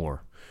bit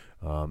more.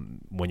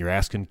 When you're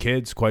asking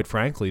kids, quite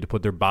frankly, to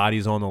put their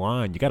bodies on the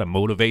line, you got to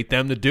motivate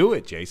them to do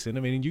it, Jason.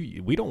 I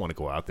mean, we don't want to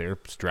go out there,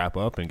 strap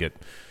up, and get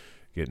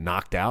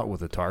knocked out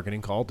with a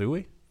targeting call, do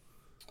we?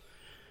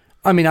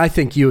 I mean, I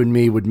think you and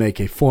me would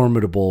make a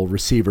formidable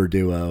receiver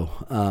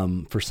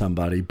duo for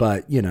somebody,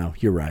 but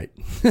you're right.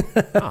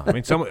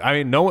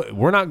 No,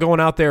 we're not going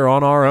out there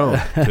on our own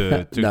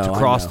to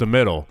cross the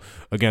middle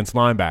against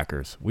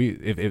linebackers.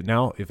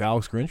 If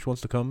Alex Grinch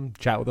wants to come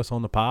chat with us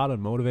on the pod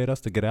and motivate us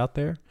to get out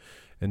there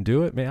and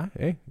do it,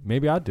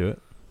 maybe I'd do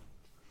it.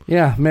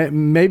 Yeah,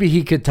 maybe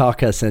he could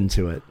talk us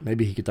into it.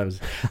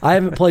 I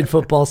haven't played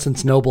football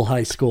since Noble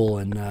High School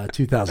in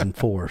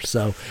 2004.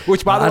 So,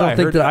 which, by the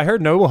way, I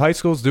heard Noble High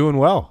School is doing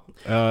well.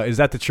 Is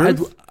that the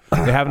truth?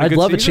 I'd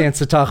love a chance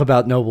to talk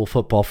about Noble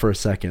football for a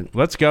second.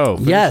 Let's go.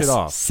 Finish it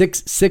off.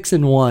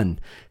 6-1.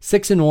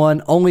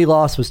 6-1. Only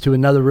loss was to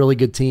another really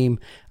good team,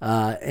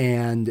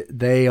 and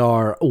they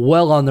are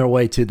well on their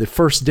way to the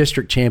first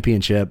district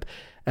championship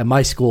at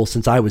my school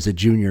since I was a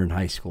junior in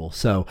high school.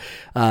 So,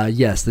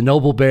 yes, the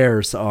Noble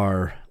Bears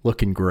are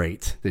looking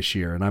great this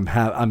year, and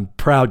I'm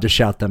proud to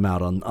shout them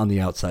out on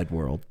the outside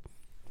world.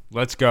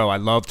 Let's go. I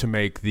love to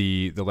make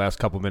the last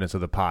couple minutes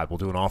of the pod. We'll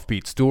do an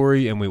offbeat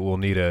story, and we will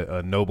need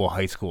a Noble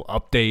High School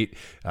update,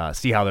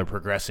 see how they're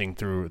progressing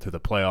through the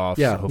playoffs.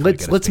 Yeah,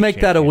 let's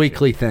make that a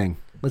weekly thing.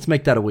 Let's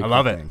make that a weekly thing. I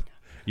love it.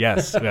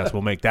 Yes,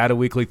 we'll make that a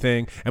weekly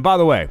thing. And by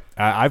the way,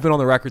 I've been on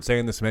the record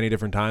saying this many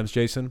different times,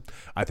 Jason.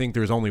 I think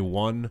there's only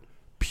one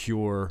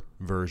pure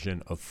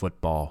version of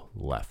football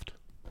left,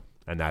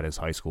 and that is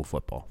high school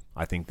football.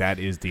 I think that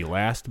is the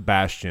last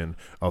bastion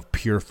of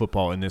pure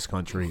football in this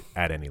country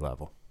at any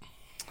level.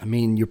 I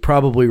mean, you're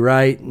probably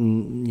right,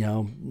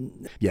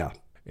 and yeah.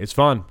 It's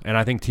fun, and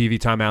I think TV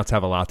timeouts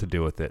have a lot to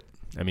do with it.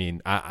 I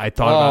mean, I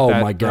thought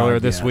about that earlier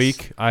this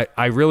week.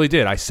 I really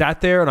did. I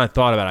sat there and I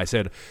thought about it. I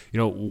said,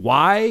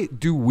 why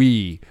do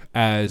we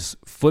as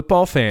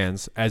football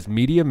fans, as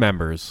media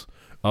members,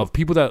 of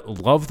people that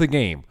love the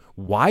game,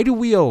 why do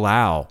we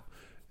allow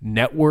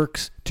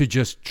networks to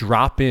just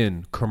drop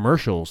in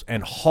commercials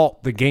and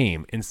halt the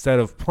game instead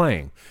of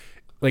playing?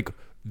 Like,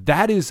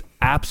 that is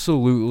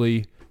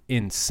absolutely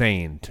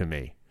insane to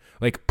me.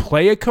 Like,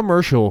 play a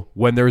commercial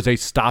when there's a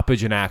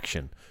stoppage in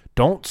action.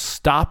 Don't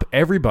stop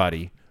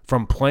everybody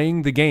from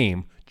playing the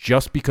game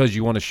just because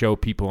you want to show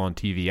people on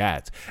TV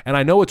ads. And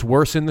I know it's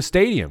worse in the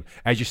stadium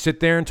as you sit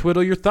there and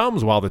twiddle your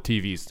thumbs while the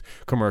TV's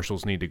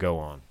commercials need to go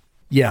on.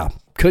 Yeah,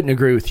 couldn't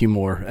agree with you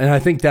more. And I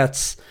think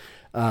that's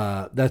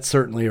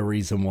certainly a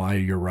reason why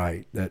you're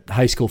right, that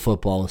high school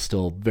football is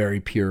still very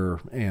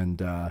pure,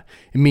 and it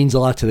means a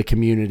lot to the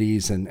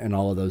communities and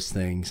all of those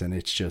things. And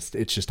it's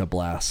just a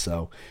blast.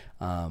 So,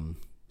 and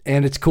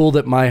it's cool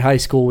that my high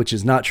school, which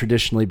has not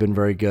traditionally been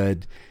very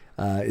good,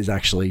 is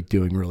actually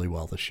doing really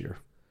well this year.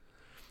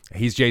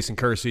 He's Jason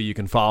Kersey. You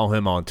can follow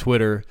him on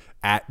Twitter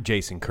at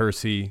Jason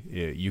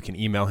Kersey. You can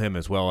email him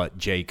as well at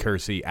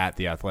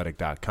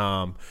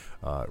jkersey@theathletic.com.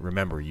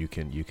 Remember, you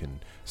can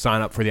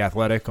sign up for The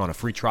Athletic on a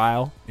free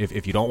trial.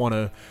 If you don't want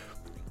to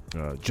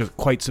just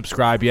quite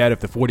subscribe yet, if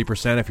the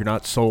 40%, if you're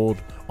not sold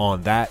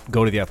on that,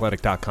 go to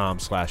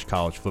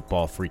theathletic.com/college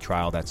football free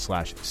trial. That's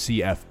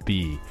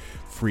 /CFB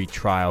free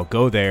trial.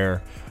 Go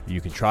there. You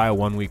can try a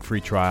 1-week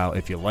free trial.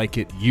 If you like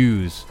it,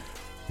 use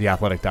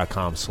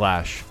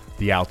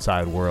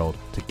theathletic.com/theoutsideworld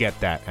to get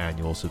that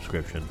annual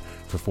subscription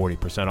for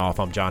 40% off.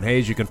 I'm John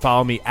Hayes. You can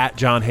follow me at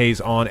John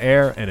Hayes on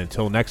air. And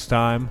until next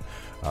time,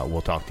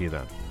 we'll talk to you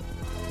then.